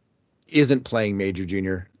 and isn't playing major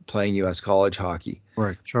junior, playing U.S. college hockey.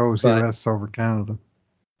 Right. Chose U.S. over Canada.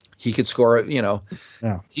 He could score,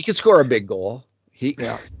 he could score a big goal. He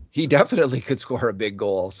definitely could score a big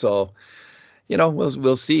goal. So,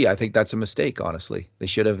 we'll see. I think that's a mistake, honestly. They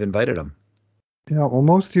should have invited him. Yeah, well,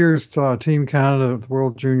 most years Team Canada at the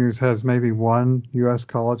World Juniors has maybe one U.S.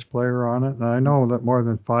 college player on it, and I know that more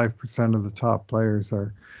than 5% of the top players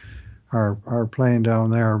are playing down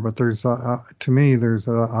there. But there's to me there's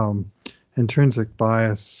a intrinsic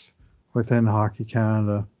bias within Hockey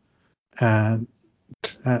Canada, and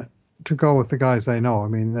to go with the guys I know. I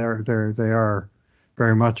mean, they are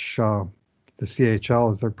very much. The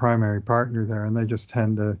CHL is their primary partner there, and they just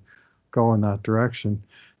tend to go in that direction.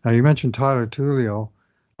 Now, you mentioned Tyler Tullio.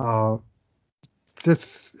 The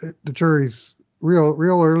jury's real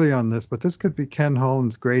early on this, but this could be Ken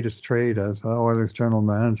Holland's greatest trade as Oilers general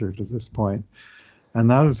manager to this point.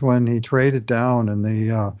 And that is when he traded down in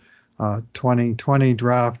the 2020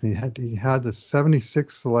 draft. And he had the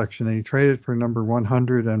 76th selection, and he traded for number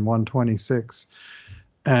 100 and 126.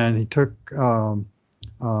 And he took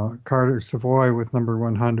Carter Savoy with number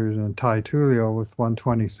 100 and Ty Tullio with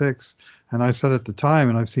 126. And I said at the time,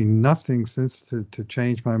 and I've seen nothing since to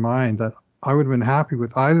change my mind, that I would have been happy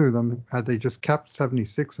with either of them had they just kept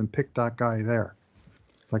 76 and picked that guy there.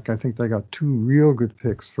 Like, I think they got two real good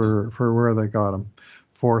picks for where they got him,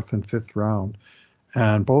 4th and 5th round.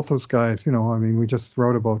 And both those guys, we just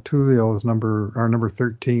wrote about Tullio's our number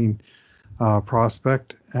 13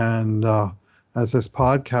 prospect. And as this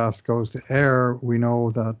podcast goes to air, we know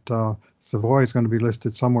that Savoy is going to be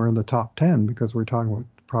listed somewhere in the top 10 because we're talking about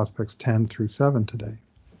prospects 10 through 7 today.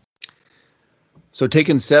 So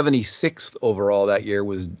taken 76th overall that year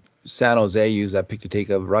was San Jose. Used that pick to take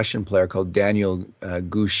a Russian player called Daniel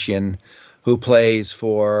Gushin, who plays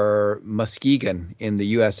for Muskegon in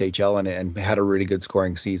the USHL and had a really good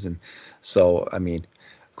scoring season. So, I mean,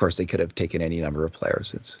 of course, they could have taken any number of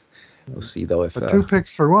players. We'll see though if but 2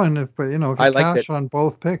 picks for one. If you I liked cash it. on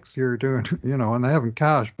both picks, you're doing and they haven't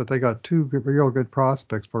cashed, but they got 2 real good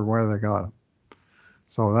prospects for where they got them.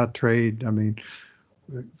 So that trade, I mean,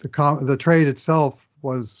 the trade itself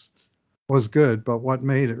was good, but what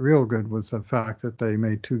made it real good was the fact that they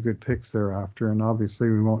made 2 good picks thereafter. And obviously,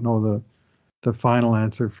 we won't know the final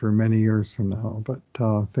answer for many years from now, but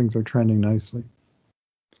things are trending nicely.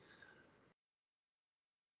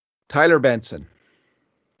 Tyler Benson.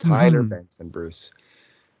 Tyler Mhm. Benson, Bruce.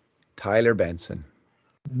 Tyler Benson.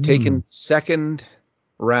 Taken second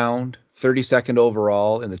round, 32nd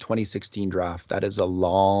overall in the 2016 draft. That is a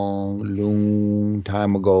long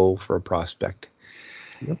time ago for a prospect.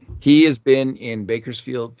 Yep. He has been in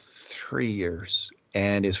Bakersfield 3 years,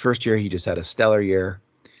 and his first year he just had a stellar year.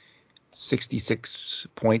 66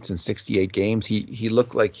 points in 68 games. He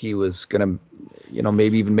looked like he was going to,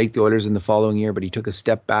 maybe even make the Oilers in the following year, but he took a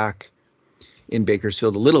step back in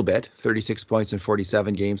Bakersfield a little bit, 36 points in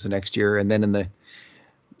 47 games the next year. And then in the,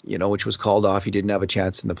 which was called off, he didn't have a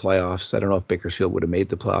chance in the playoffs. I don't know if Bakersfield would have made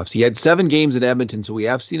the playoffs. He had 7 games in Edmonton, so we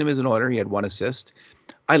have seen him as an Oiler. He had 1 assist.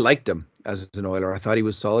 I liked him as an Oiler. I thought he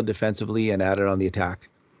was solid defensively and added on the attack.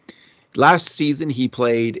 Last season, he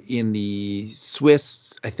played in the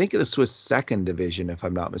Swiss second division, if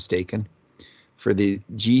I'm not mistaken, for the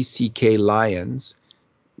GCK Lions.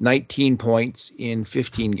 19 points in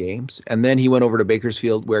 15 games, and then he went over to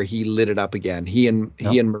Bakersfield where he lit it up again. He and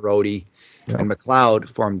Marody and McLeod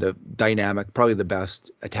formed the dynamic, probably the best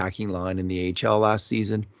attacking line in the AHL last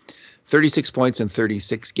season. 36 points in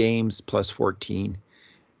 36 games plus 14,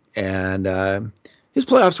 and his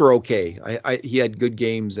playoffs were okay. He had good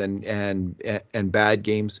games and bad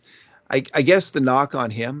games. I guess the knock on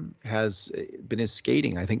him has been his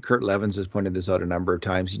skating. I think Kurt Levins has pointed this out a number of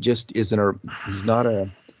times. He just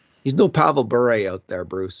he's no Pavel Bure out there,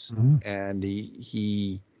 Bruce. Mm-hmm. And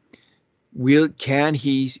can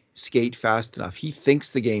he skate fast enough? He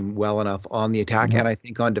thinks the game well enough on the attack and I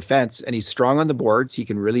think on defense, and he's strong on the boards. He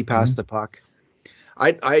can really pass the puck.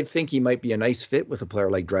 I think he might be a nice fit with a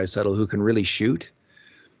player like Draisaitl who can really shoot.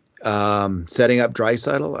 Setting up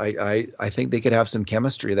Draisaitl, I think they could have some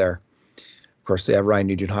chemistry there. Of course, they have Ryan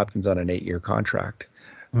Nugent-Hopkins on an 8-year contract.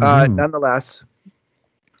 Nonetheless,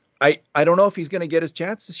 I don't know if he's going to get his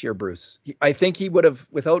chance this year, Bruce. I think he would have,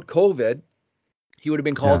 without COVID, he would have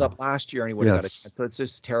been called up last year and he would have got a chance. So it's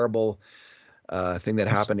just a terrible thing that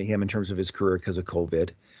happened to him in terms of his career because of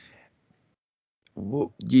COVID.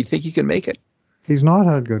 Do you think he can make it? He's not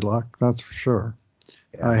had good luck, that's for sure.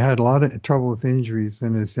 Yeah. I had a lot of trouble with injuries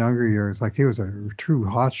in his younger years. Like, he was a true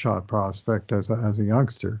hotshot prospect as a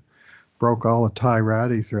youngster. Broke all of Ty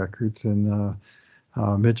Ratty's records in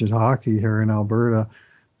midget hockey here in Alberta.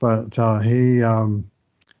 But he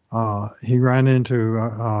ran into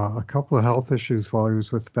a couple of health issues while he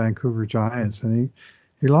was with the Vancouver Giants, and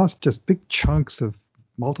he lost just big chunks of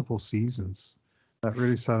multiple seasons. That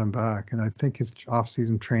really set him back, and I think his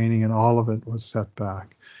off-season training and all of it was set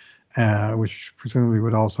back, which presumably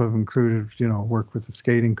would also have included, work with the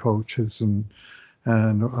skating coaches and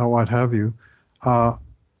what have you.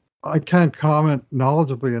 I can't comment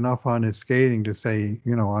knowledgeably enough on his skating to say,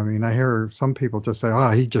 I hear some people just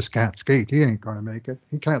say, he just can't skate. He ain't going to make it.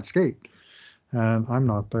 He can't skate. And I'm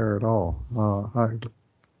not there at all.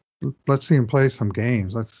 Let's see him play some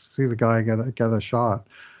games. Let's see the guy get a shot.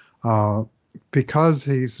 Because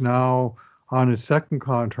he's now on his second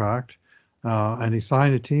contract, and he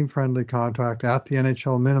signed a team-friendly contract at the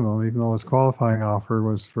NHL minimum, even though his qualifying offer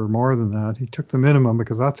was for more than that. He took the minimum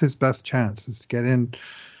because that's his best chance, is to get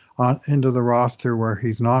into the roster where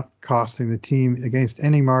he's not costing the team against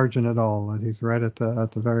any margin at all, that he's right at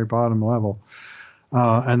the very bottom level.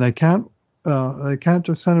 And they can't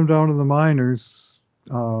just send him down to the minors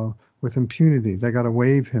with impunity. They got to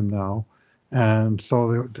waive him now. And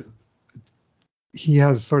so he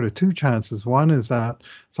has sort of 2 chances. One is that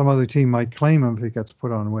some other team might claim him if he gets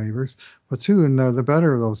put on waivers. But 2, and the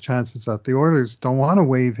better of those chances, that the Oilers don't want to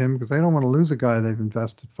waive him because they don't want to lose a guy they've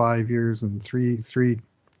invested 5 years and three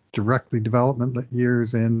directly development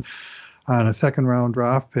years in, and a second-round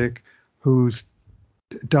draft pick who's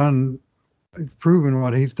proven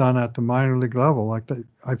what he's done at the minor league level.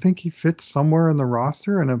 I think he fits somewhere in the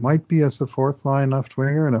roster, and it might be as the 4th-line left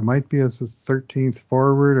winger, and it might be as the 13th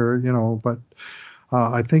forward, but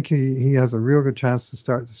I think he has a real good chance to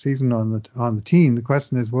start the season on the team. The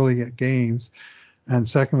question is, will he get games? And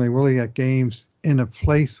secondly, will he get games in a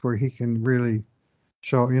place where he can really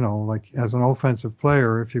show, like as an offensive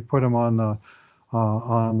player, if you put him on the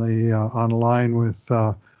line with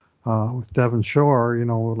Devon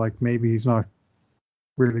Shore, like maybe he's not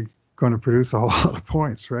really going to produce a whole lot of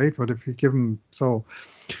points, right? But if you give him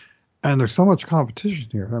and there's so much competition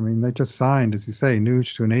here. I mean, they just signed, as you say,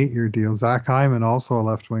 Nuge to an 8-year deal. Zach Hyman, also a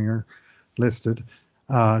left winger, listed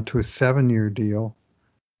to a 7-year deal,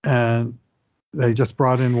 and they just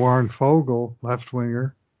brought in Warren Fogle, left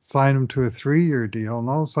winger, signed him to a 3-year deal, and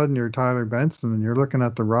all of a sudden you're Tyler Benson, and you're looking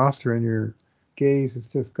at the roster, and your gaze has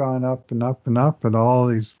just gone up and up and up, and all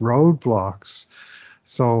these roadblocks.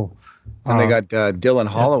 So, and they got Dylan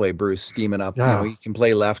Holloway, Bruce, steaming up. Yeah. He can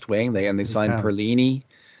play left wing. They signed Perlini.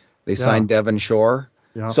 They signed Devon Shore.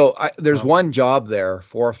 Yeah. So there's one job there,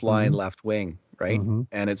 fourth line left wing, right? Mhm.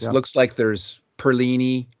 And it looks like there's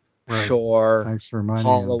Perlini, Right. Shore, Thanks for reminding me.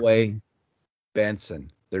 Holloway,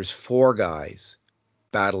 Benson. There's 4 guys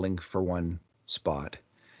battling for one spot.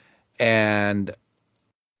 And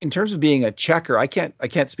in terms of being a checker, I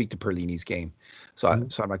can't speak to Perlini's game, so I'm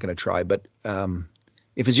not going to try. But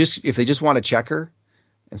if they just want a checker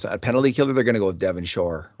and so a penalty killer, they're going to go with Devon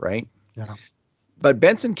Shore, right? Yeah. But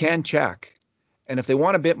Benson can check, and if they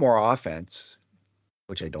want a bit more offense,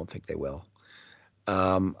 which I don't think they will,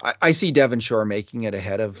 I see Devon Shore making it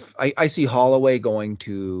ahead of. I see Holloway going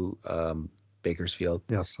to Bakersfield.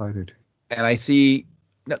 Yes, I did. And I see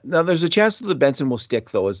now there's a chance that the Benson will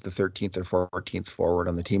stick, though, as the 13th or 14th forward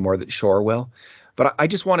on the team, more that Shore will. But I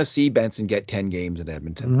just want to see Benson get 10 games in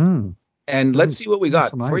Edmonton. Mm-hmm. And let's see what we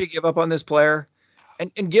got That's before nice. you give up on this player,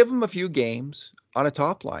 and give him a few games on a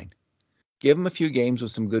top line. Give him a few games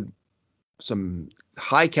with some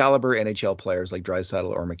high caliber NHL players like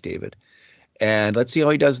Draisaitl or McDavid. And let's see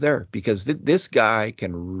how he does there, because this guy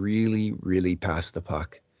can really, really pass the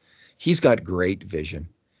puck. He's got great vision,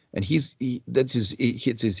 and it's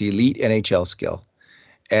his elite NHL skill.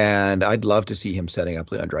 And I'd love to see him setting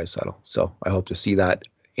up Leon Draisaitl. So I hope to see that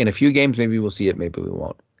in a few games. Maybe we'll see it, maybe we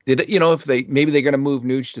won't. If maybe they're going to move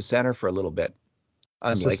Nuge to center for a little bit.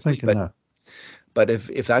 Unlikely, but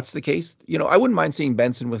if that's the case, I wouldn't mind seeing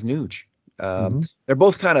Benson with Nuge. They're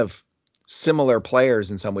both kind of similar players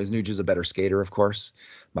in some ways. Nuge is a better skater, of course,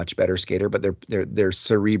 much better skater, but they're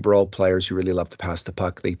cerebral players who really love to pass the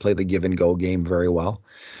puck. They play the give and go game very well.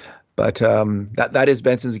 But that is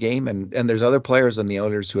Benson's game, and there's other players on the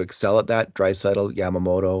Oilers who excel at that: Draisaitl,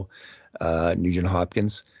 Yamamoto, Nugent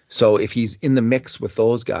Hopkins. So if he's in the mix with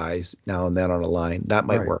those guys now and then on a line, that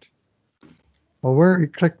might work. Well, where he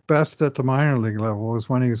clicked best at the minor league level was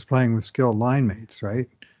when he was playing with skilled line mates, right?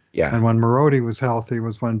 Yeah. And when Marody was healthy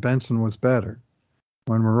was when Benson was better.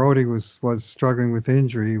 When Marody was struggling with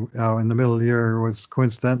injury in the middle of the year, was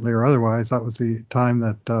coincidentally or otherwise, that was the time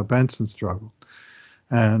that Benson struggled.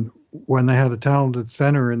 And when they had a talented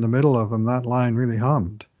center in the middle of them, that line really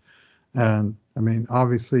hummed. And I mean,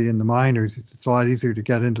 obviously in the minors, it's a lot easier to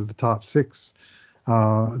get into the top 6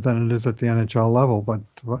 than it is at the NHL level.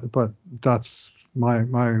 But that's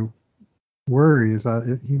my worry, is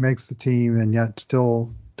that he makes the team, and yet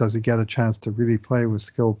still does he get a chance to really play with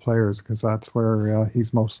skilled players, because that's where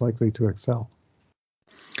he's most likely to excel.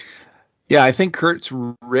 Yeah, I think Kurt's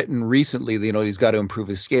written recently, he's got to improve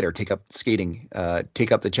his skater, take up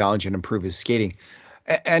the challenge and improve his skating.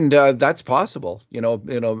 And that's possible.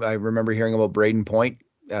 I remember hearing about Braden Point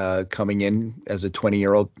coming in as a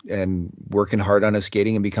 20-year-old and working hard on his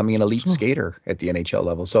skating and becoming an elite skater at the NHL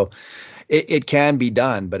level. So it can be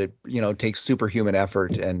done, but it takes superhuman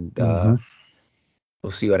effort, and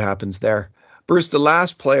we'll see what happens there. Bruce, the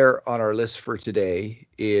last player on our list for today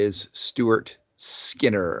is Stuart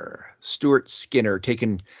Skinner. Stuart Skinner,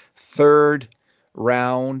 taken 3rd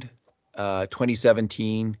round,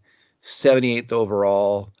 2017, 78th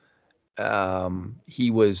overall. He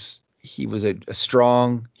was a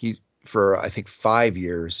strong, for I think 4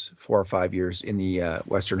 or 5 years in the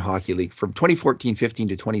Western Hockey League from 2014-15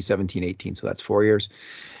 to 2017-18. So that's 4 years.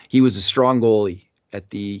 He was a strong goalie at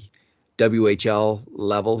the WHL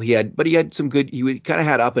level. He had some good. He kind of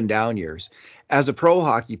had up and down years. As a pro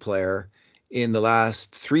hockey player in the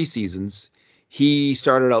last 3 seasons, he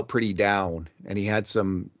started out pretty down, and he had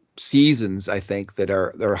some seasons, I think,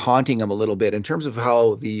 they're haunting him a little bit in terms of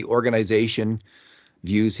how the organization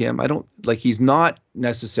views him. He's not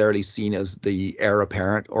necessarily seen as the heir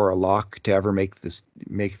apparent or a lock to ever make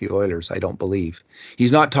the Oilers. I don't believe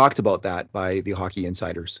he's not talked about that by the hockey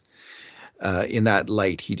insiders in that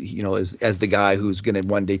light. He as the guy who's going to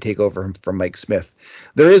one day take over from Mike Smith.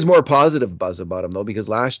 There is more positive buzz about him, though, because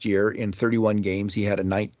last year in 31 games he had a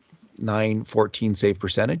 914 save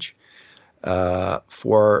percentage.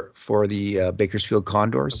 for the Bakersfield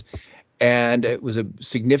Condors, and it was a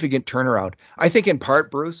significant turnaround. I think in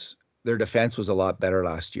part, Bruce, their defense was a lot better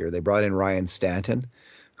last year. They brought in Ryan Stanton,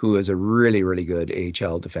 who is a really, really good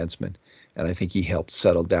AHL defenseman, and I think he helped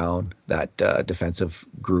settle down that defensive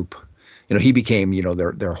group. He became,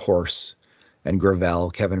 their horse. And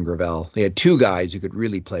Kevin Gravel. They had two guys who could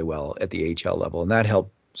really play well at the AHL level, and that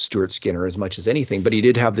helped Stuart Skinner as much as anything, but he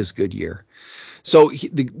did have this good year. So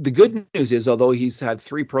the good news is, although he's had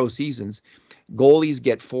 3 pro seasons, goalies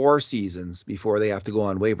get 4 seasons before they have to go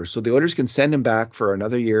on waivers. So the Oilers can send him back for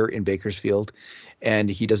another year in Bakersfield,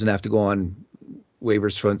 and he doesn't have to go on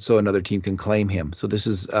waivers so another team can claim him. So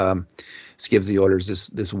this gives the Oilers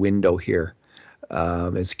this window here.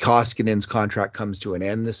 As Koskinen's contract comes to an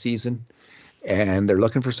end this season, and they're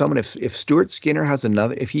looking for someone. If Stuart Skinner has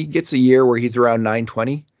if he gets a year where he's around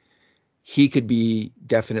 .920, he could be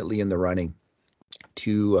definitely in the running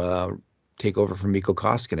to take over from Mikko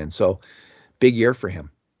Koskinen. So big year for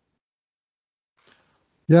him.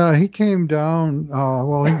 Yeah, he came down.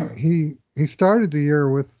 He started the year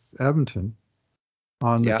with Edmonton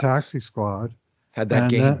on the taxi squad. Had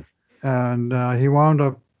that game. And he wound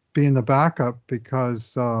up being the backup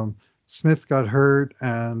because Smith got hurt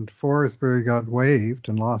and Forsberg got waived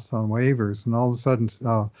and lost on waivers. And all of a sudden,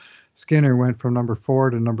 Skinner went from number 4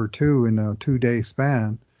 to number 2 in a 2-day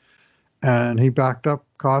span. And he backed up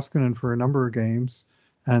Koskinen for a number of games.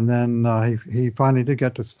 And then he finally did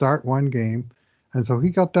get to start one game. And so he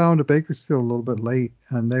got down to Bakersfield a little bit late.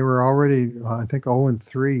 And they were already, I think,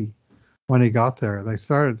 0-3 when he got there. They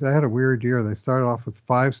had a weird year. They started off with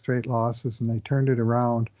 5 straight losses and they turned it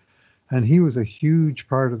around. And he was a huge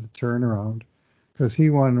part of the turnaround because he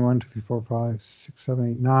won 1, 2, 3, 4, 5, 6,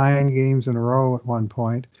 7, 8, 9 games in a row at one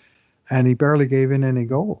point, and he barely gave in any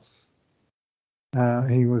goals.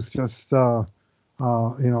 He was just, shutouts.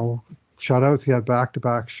 He had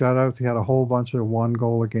back-to-back shutouts. He had a whole bunch of 1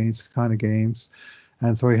 goal against kind of games,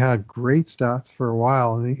 and so he had great stats for a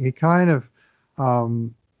while. And he kind of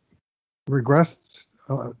regressed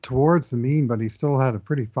towards the mean, but he still had a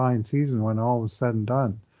pretty fine season when all was said and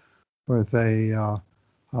done, with a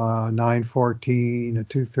 914, a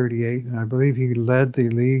 238, and I believe he led the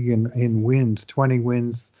league in wins, 20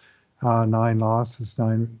 wins, 9 losses,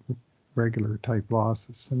 9 regular type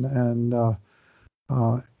losses, and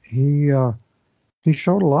he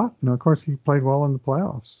showed a lot. And of course, he played well in the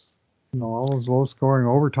playoffs. All those low-scoring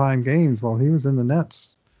overtime games while he was in the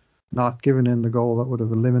nets, not giving in the goal that would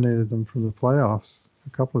have eliminated them from the playoffs. A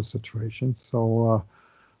couple of situations. So.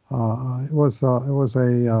 It was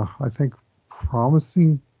a I think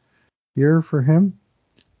promising year for him,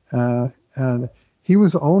 and he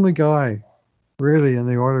was the only guy really in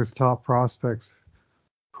the Oilers' top prospects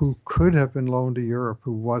who could have been loaned to Europe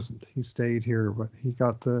who wasn't. He stayed here, but he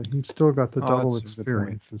still got the double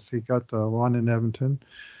experiences. He got the one in Edmonton,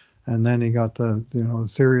 and then he got the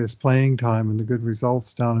serious playing time and the good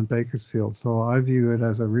results down in Bakersfield. So I view it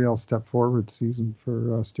as a real step forward season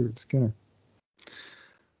for Stuart Skinner.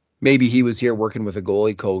 Maybe he was here working with a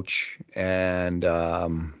goalie coach, and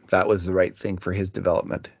that was the right thing for his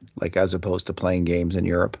development, like as opposed to playing games in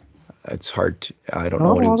Europe. It's hard to, I don't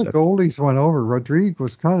know. A lot of goalies went over. Rodrigue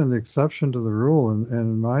was kind of the exception to the rule, and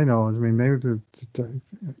in my knowledge, I mean, maybe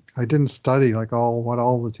I didn't study like what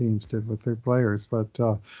all the teams did with their players, but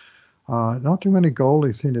not too many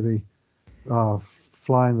goalies seem to be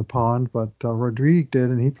flying the pond. But Rodrigue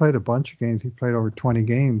did, and he played a bunch of games. He played over 20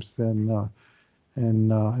 games in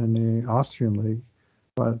the Austrian league,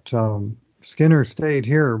 but Skinner stayed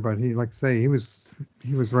here. But he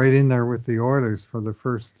was right in there with the Oilers for the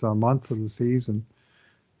first month of the season,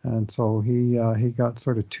 and so he got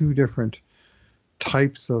sort of 2 different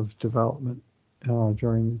types of development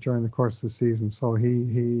during the course of the season. So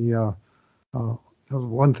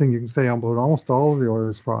one thing you can say about almost all of the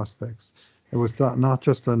Oilers prospects. It was not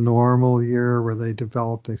just a normal year where they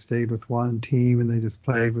developed. They stayed with one team and they just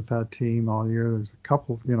played with that team all year. There's a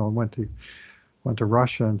couple, went to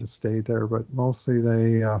Russia and just stayed there, but mostly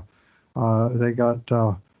they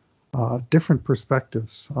got different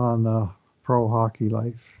perspectives on the pro hockey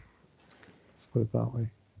life. Let's put it that way.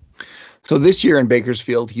 So this year in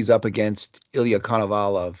Bakersfield, he's up against Ilya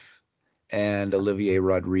Konovalov and Olivier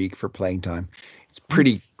Rodrigue for playing time. It's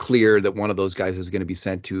pretty clear that one of those guys is going to be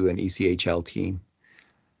sent to an ECHL team.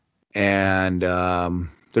 And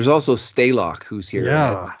there's also Stalock, who's here.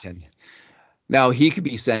 Yeah. Now, he could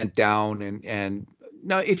be sent down. And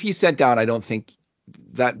now, if he's sent down, I don't think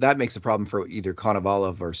that makes a problem for either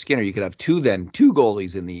Konovalov or Skinner. You could have two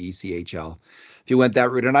goalies in the ECHL if you went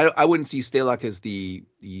that route. And I wouldn't see Stalock as the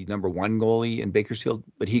number 1 goalie in Bakersfield,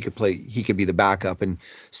 but he could be the backup and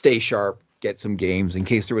stay sharp get some games in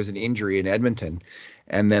case there was an injury in Edmonton,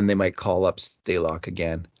 and then they might call up Stalock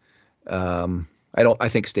again. I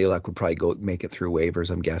think Stalock would probably go make it through waivers,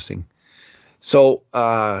 I'm guessing. So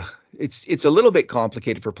it's a little bit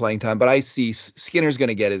complicated for playing time, but I see Skinner's going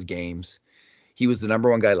to get his games. He was the number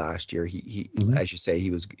one guy last year. He as you say, he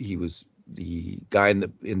was the guy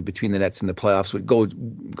in between the nets in the playoffs.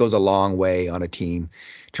 Goes a long way on a team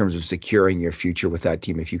in terms of securing your future with that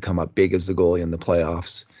team if you come up big as the goalie in the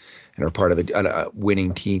playoffs and are part of a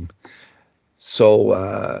winning team.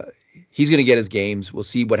 So he's going to get his games. We'll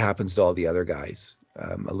see what happens to all the other guys.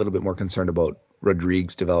 I'm a little bit more concerned about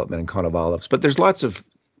Rodrigues' development and Konovalov's, but there's lots of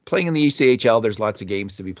playing in the ECHL. There's lots of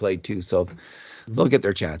games to be played too, so they'll get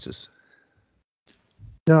their chances.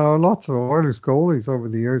 Yeah, lots of Oilers goalies over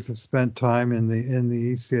the years have spent time in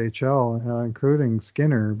the ECHL, including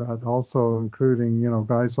Skinner, but also including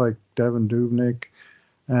guys like Devin Dubnyk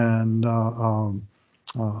and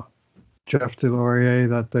Jeff Delorier,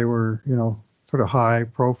 that they were sort of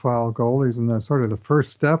high-profile goalies, and the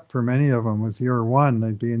first step for many of them was year one.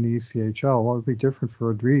 They'd be in the ECHL. What would be different for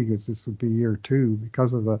Rodrigues? This would be year two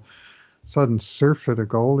because of the sudden surfeit of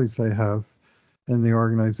goalies they have in the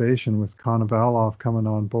organization, with Konovalov coming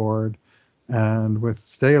on board and with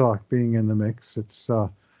Stalock being in the mix. It's there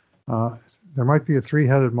might be a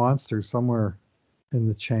three-headed monster somewhere in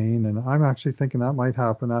the chain, and I'm actually thinking that might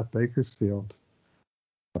happen at Bakersfield.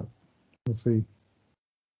 But we'll see.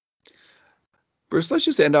 Bruce, let's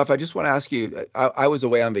just end off. I just want to ask you, I was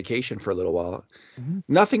away on vacation for a little while. Mm-hmm.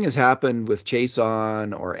 Nothing has happened with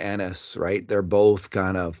Chiasson or Ennis, right? They're both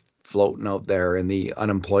kind of floating out there in the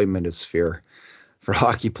unemployment sphere for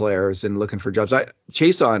hockey players and looking for jobs.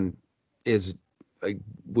 Chiasson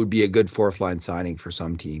would be a good fourth line signing for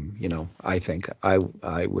some team. I think I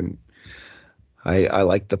wouldn't. I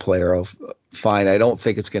like the player fine. I don't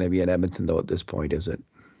think it's going to be in Edmonton though at this point, is it?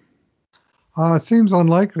 It seems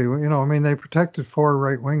unlikely. They protected 4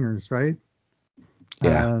 right wingers, right?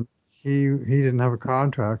 Yeah. And he didn't have a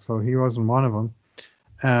contract, so he wasn't one of them.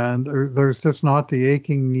 And there's just not the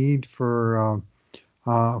aching need for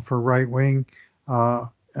right wing.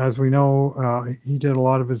 As we know, he did a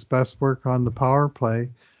lot of his best work on the power play,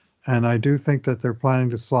 and I do think that they're planning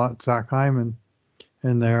to slot Zach Hyman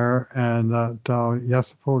in there, and that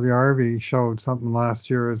Jesse Puljujärvi showed something last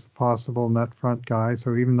year as a possible net front guy.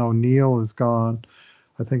 So even though Neil is gone,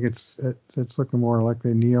 I think it's looking more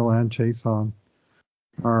likely Neil and Chiasson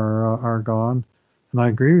are gone. And I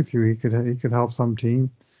agree with you. He could help some team.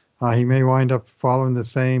 He may wind up following the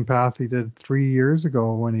same path he did 3 years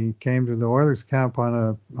ago when he came to the Oilers camp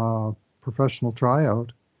on a professional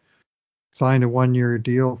tryout, signed a 1-year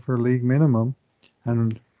deal for league minimum,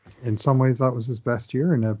 and in some ways that was his best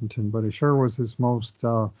year in Edmonton, but it sure was his most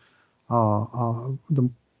the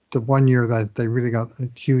 1 year that they really got a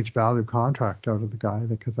huge value contract out of the guy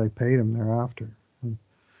because they paid him thereafter. And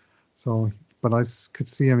so, but I could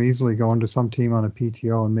see him easily going to some team on a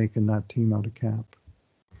PTO and making that team out of camp.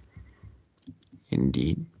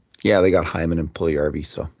 Indeed. Yeah, they got Hyman and Puljujärvi.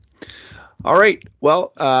 So, all right.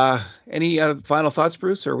 Well, any final thoughts,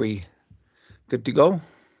 Bruce? Are we good to go?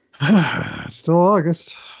 Still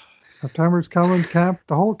August. September's coming. The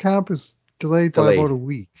whole camp is delayed by about a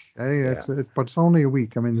week. But it's only a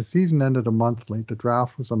week. The season ended a month late. The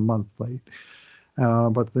draft was a month late.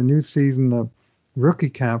 But the new season, the rookie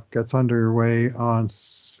camp, gets underway on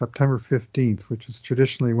September 15th, which is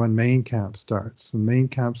traditionally when main camp starts. And main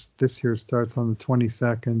camp this year starts on the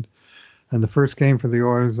 22nd, and the first game for the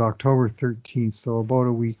Oilers is October 13th. So about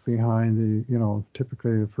a week behind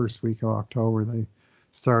typically the first week of October they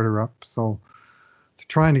start her up. So they're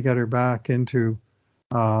trying to get her back into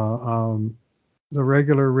the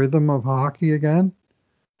regular rhythm of hockey again.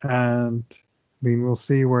 And we'll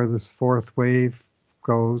see where this fourth wave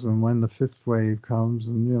goes and when the fifth wave comes.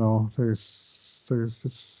 And there's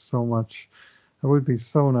just so much. It would be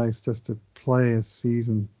so nice just to play a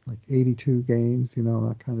season like 82 games,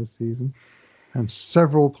 that kind of season, and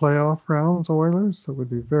several playoff rounds. Oilers. It would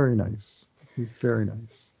be very nice. Very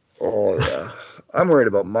nice. Oh yeah, I'm worried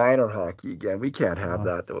about minor hockey again. We can't have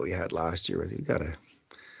that that we had last year. We gotta.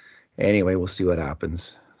 Anyway, we'll see what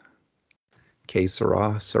happens. Que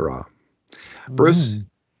sera, sera. Bruce,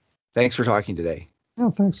 thanks for talking today. Yeah,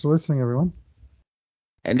 thanks for listening, everyone.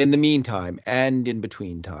 And in the meantime, and in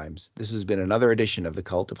between times, this has been another edition of the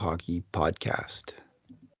Cult of Hockey podcast.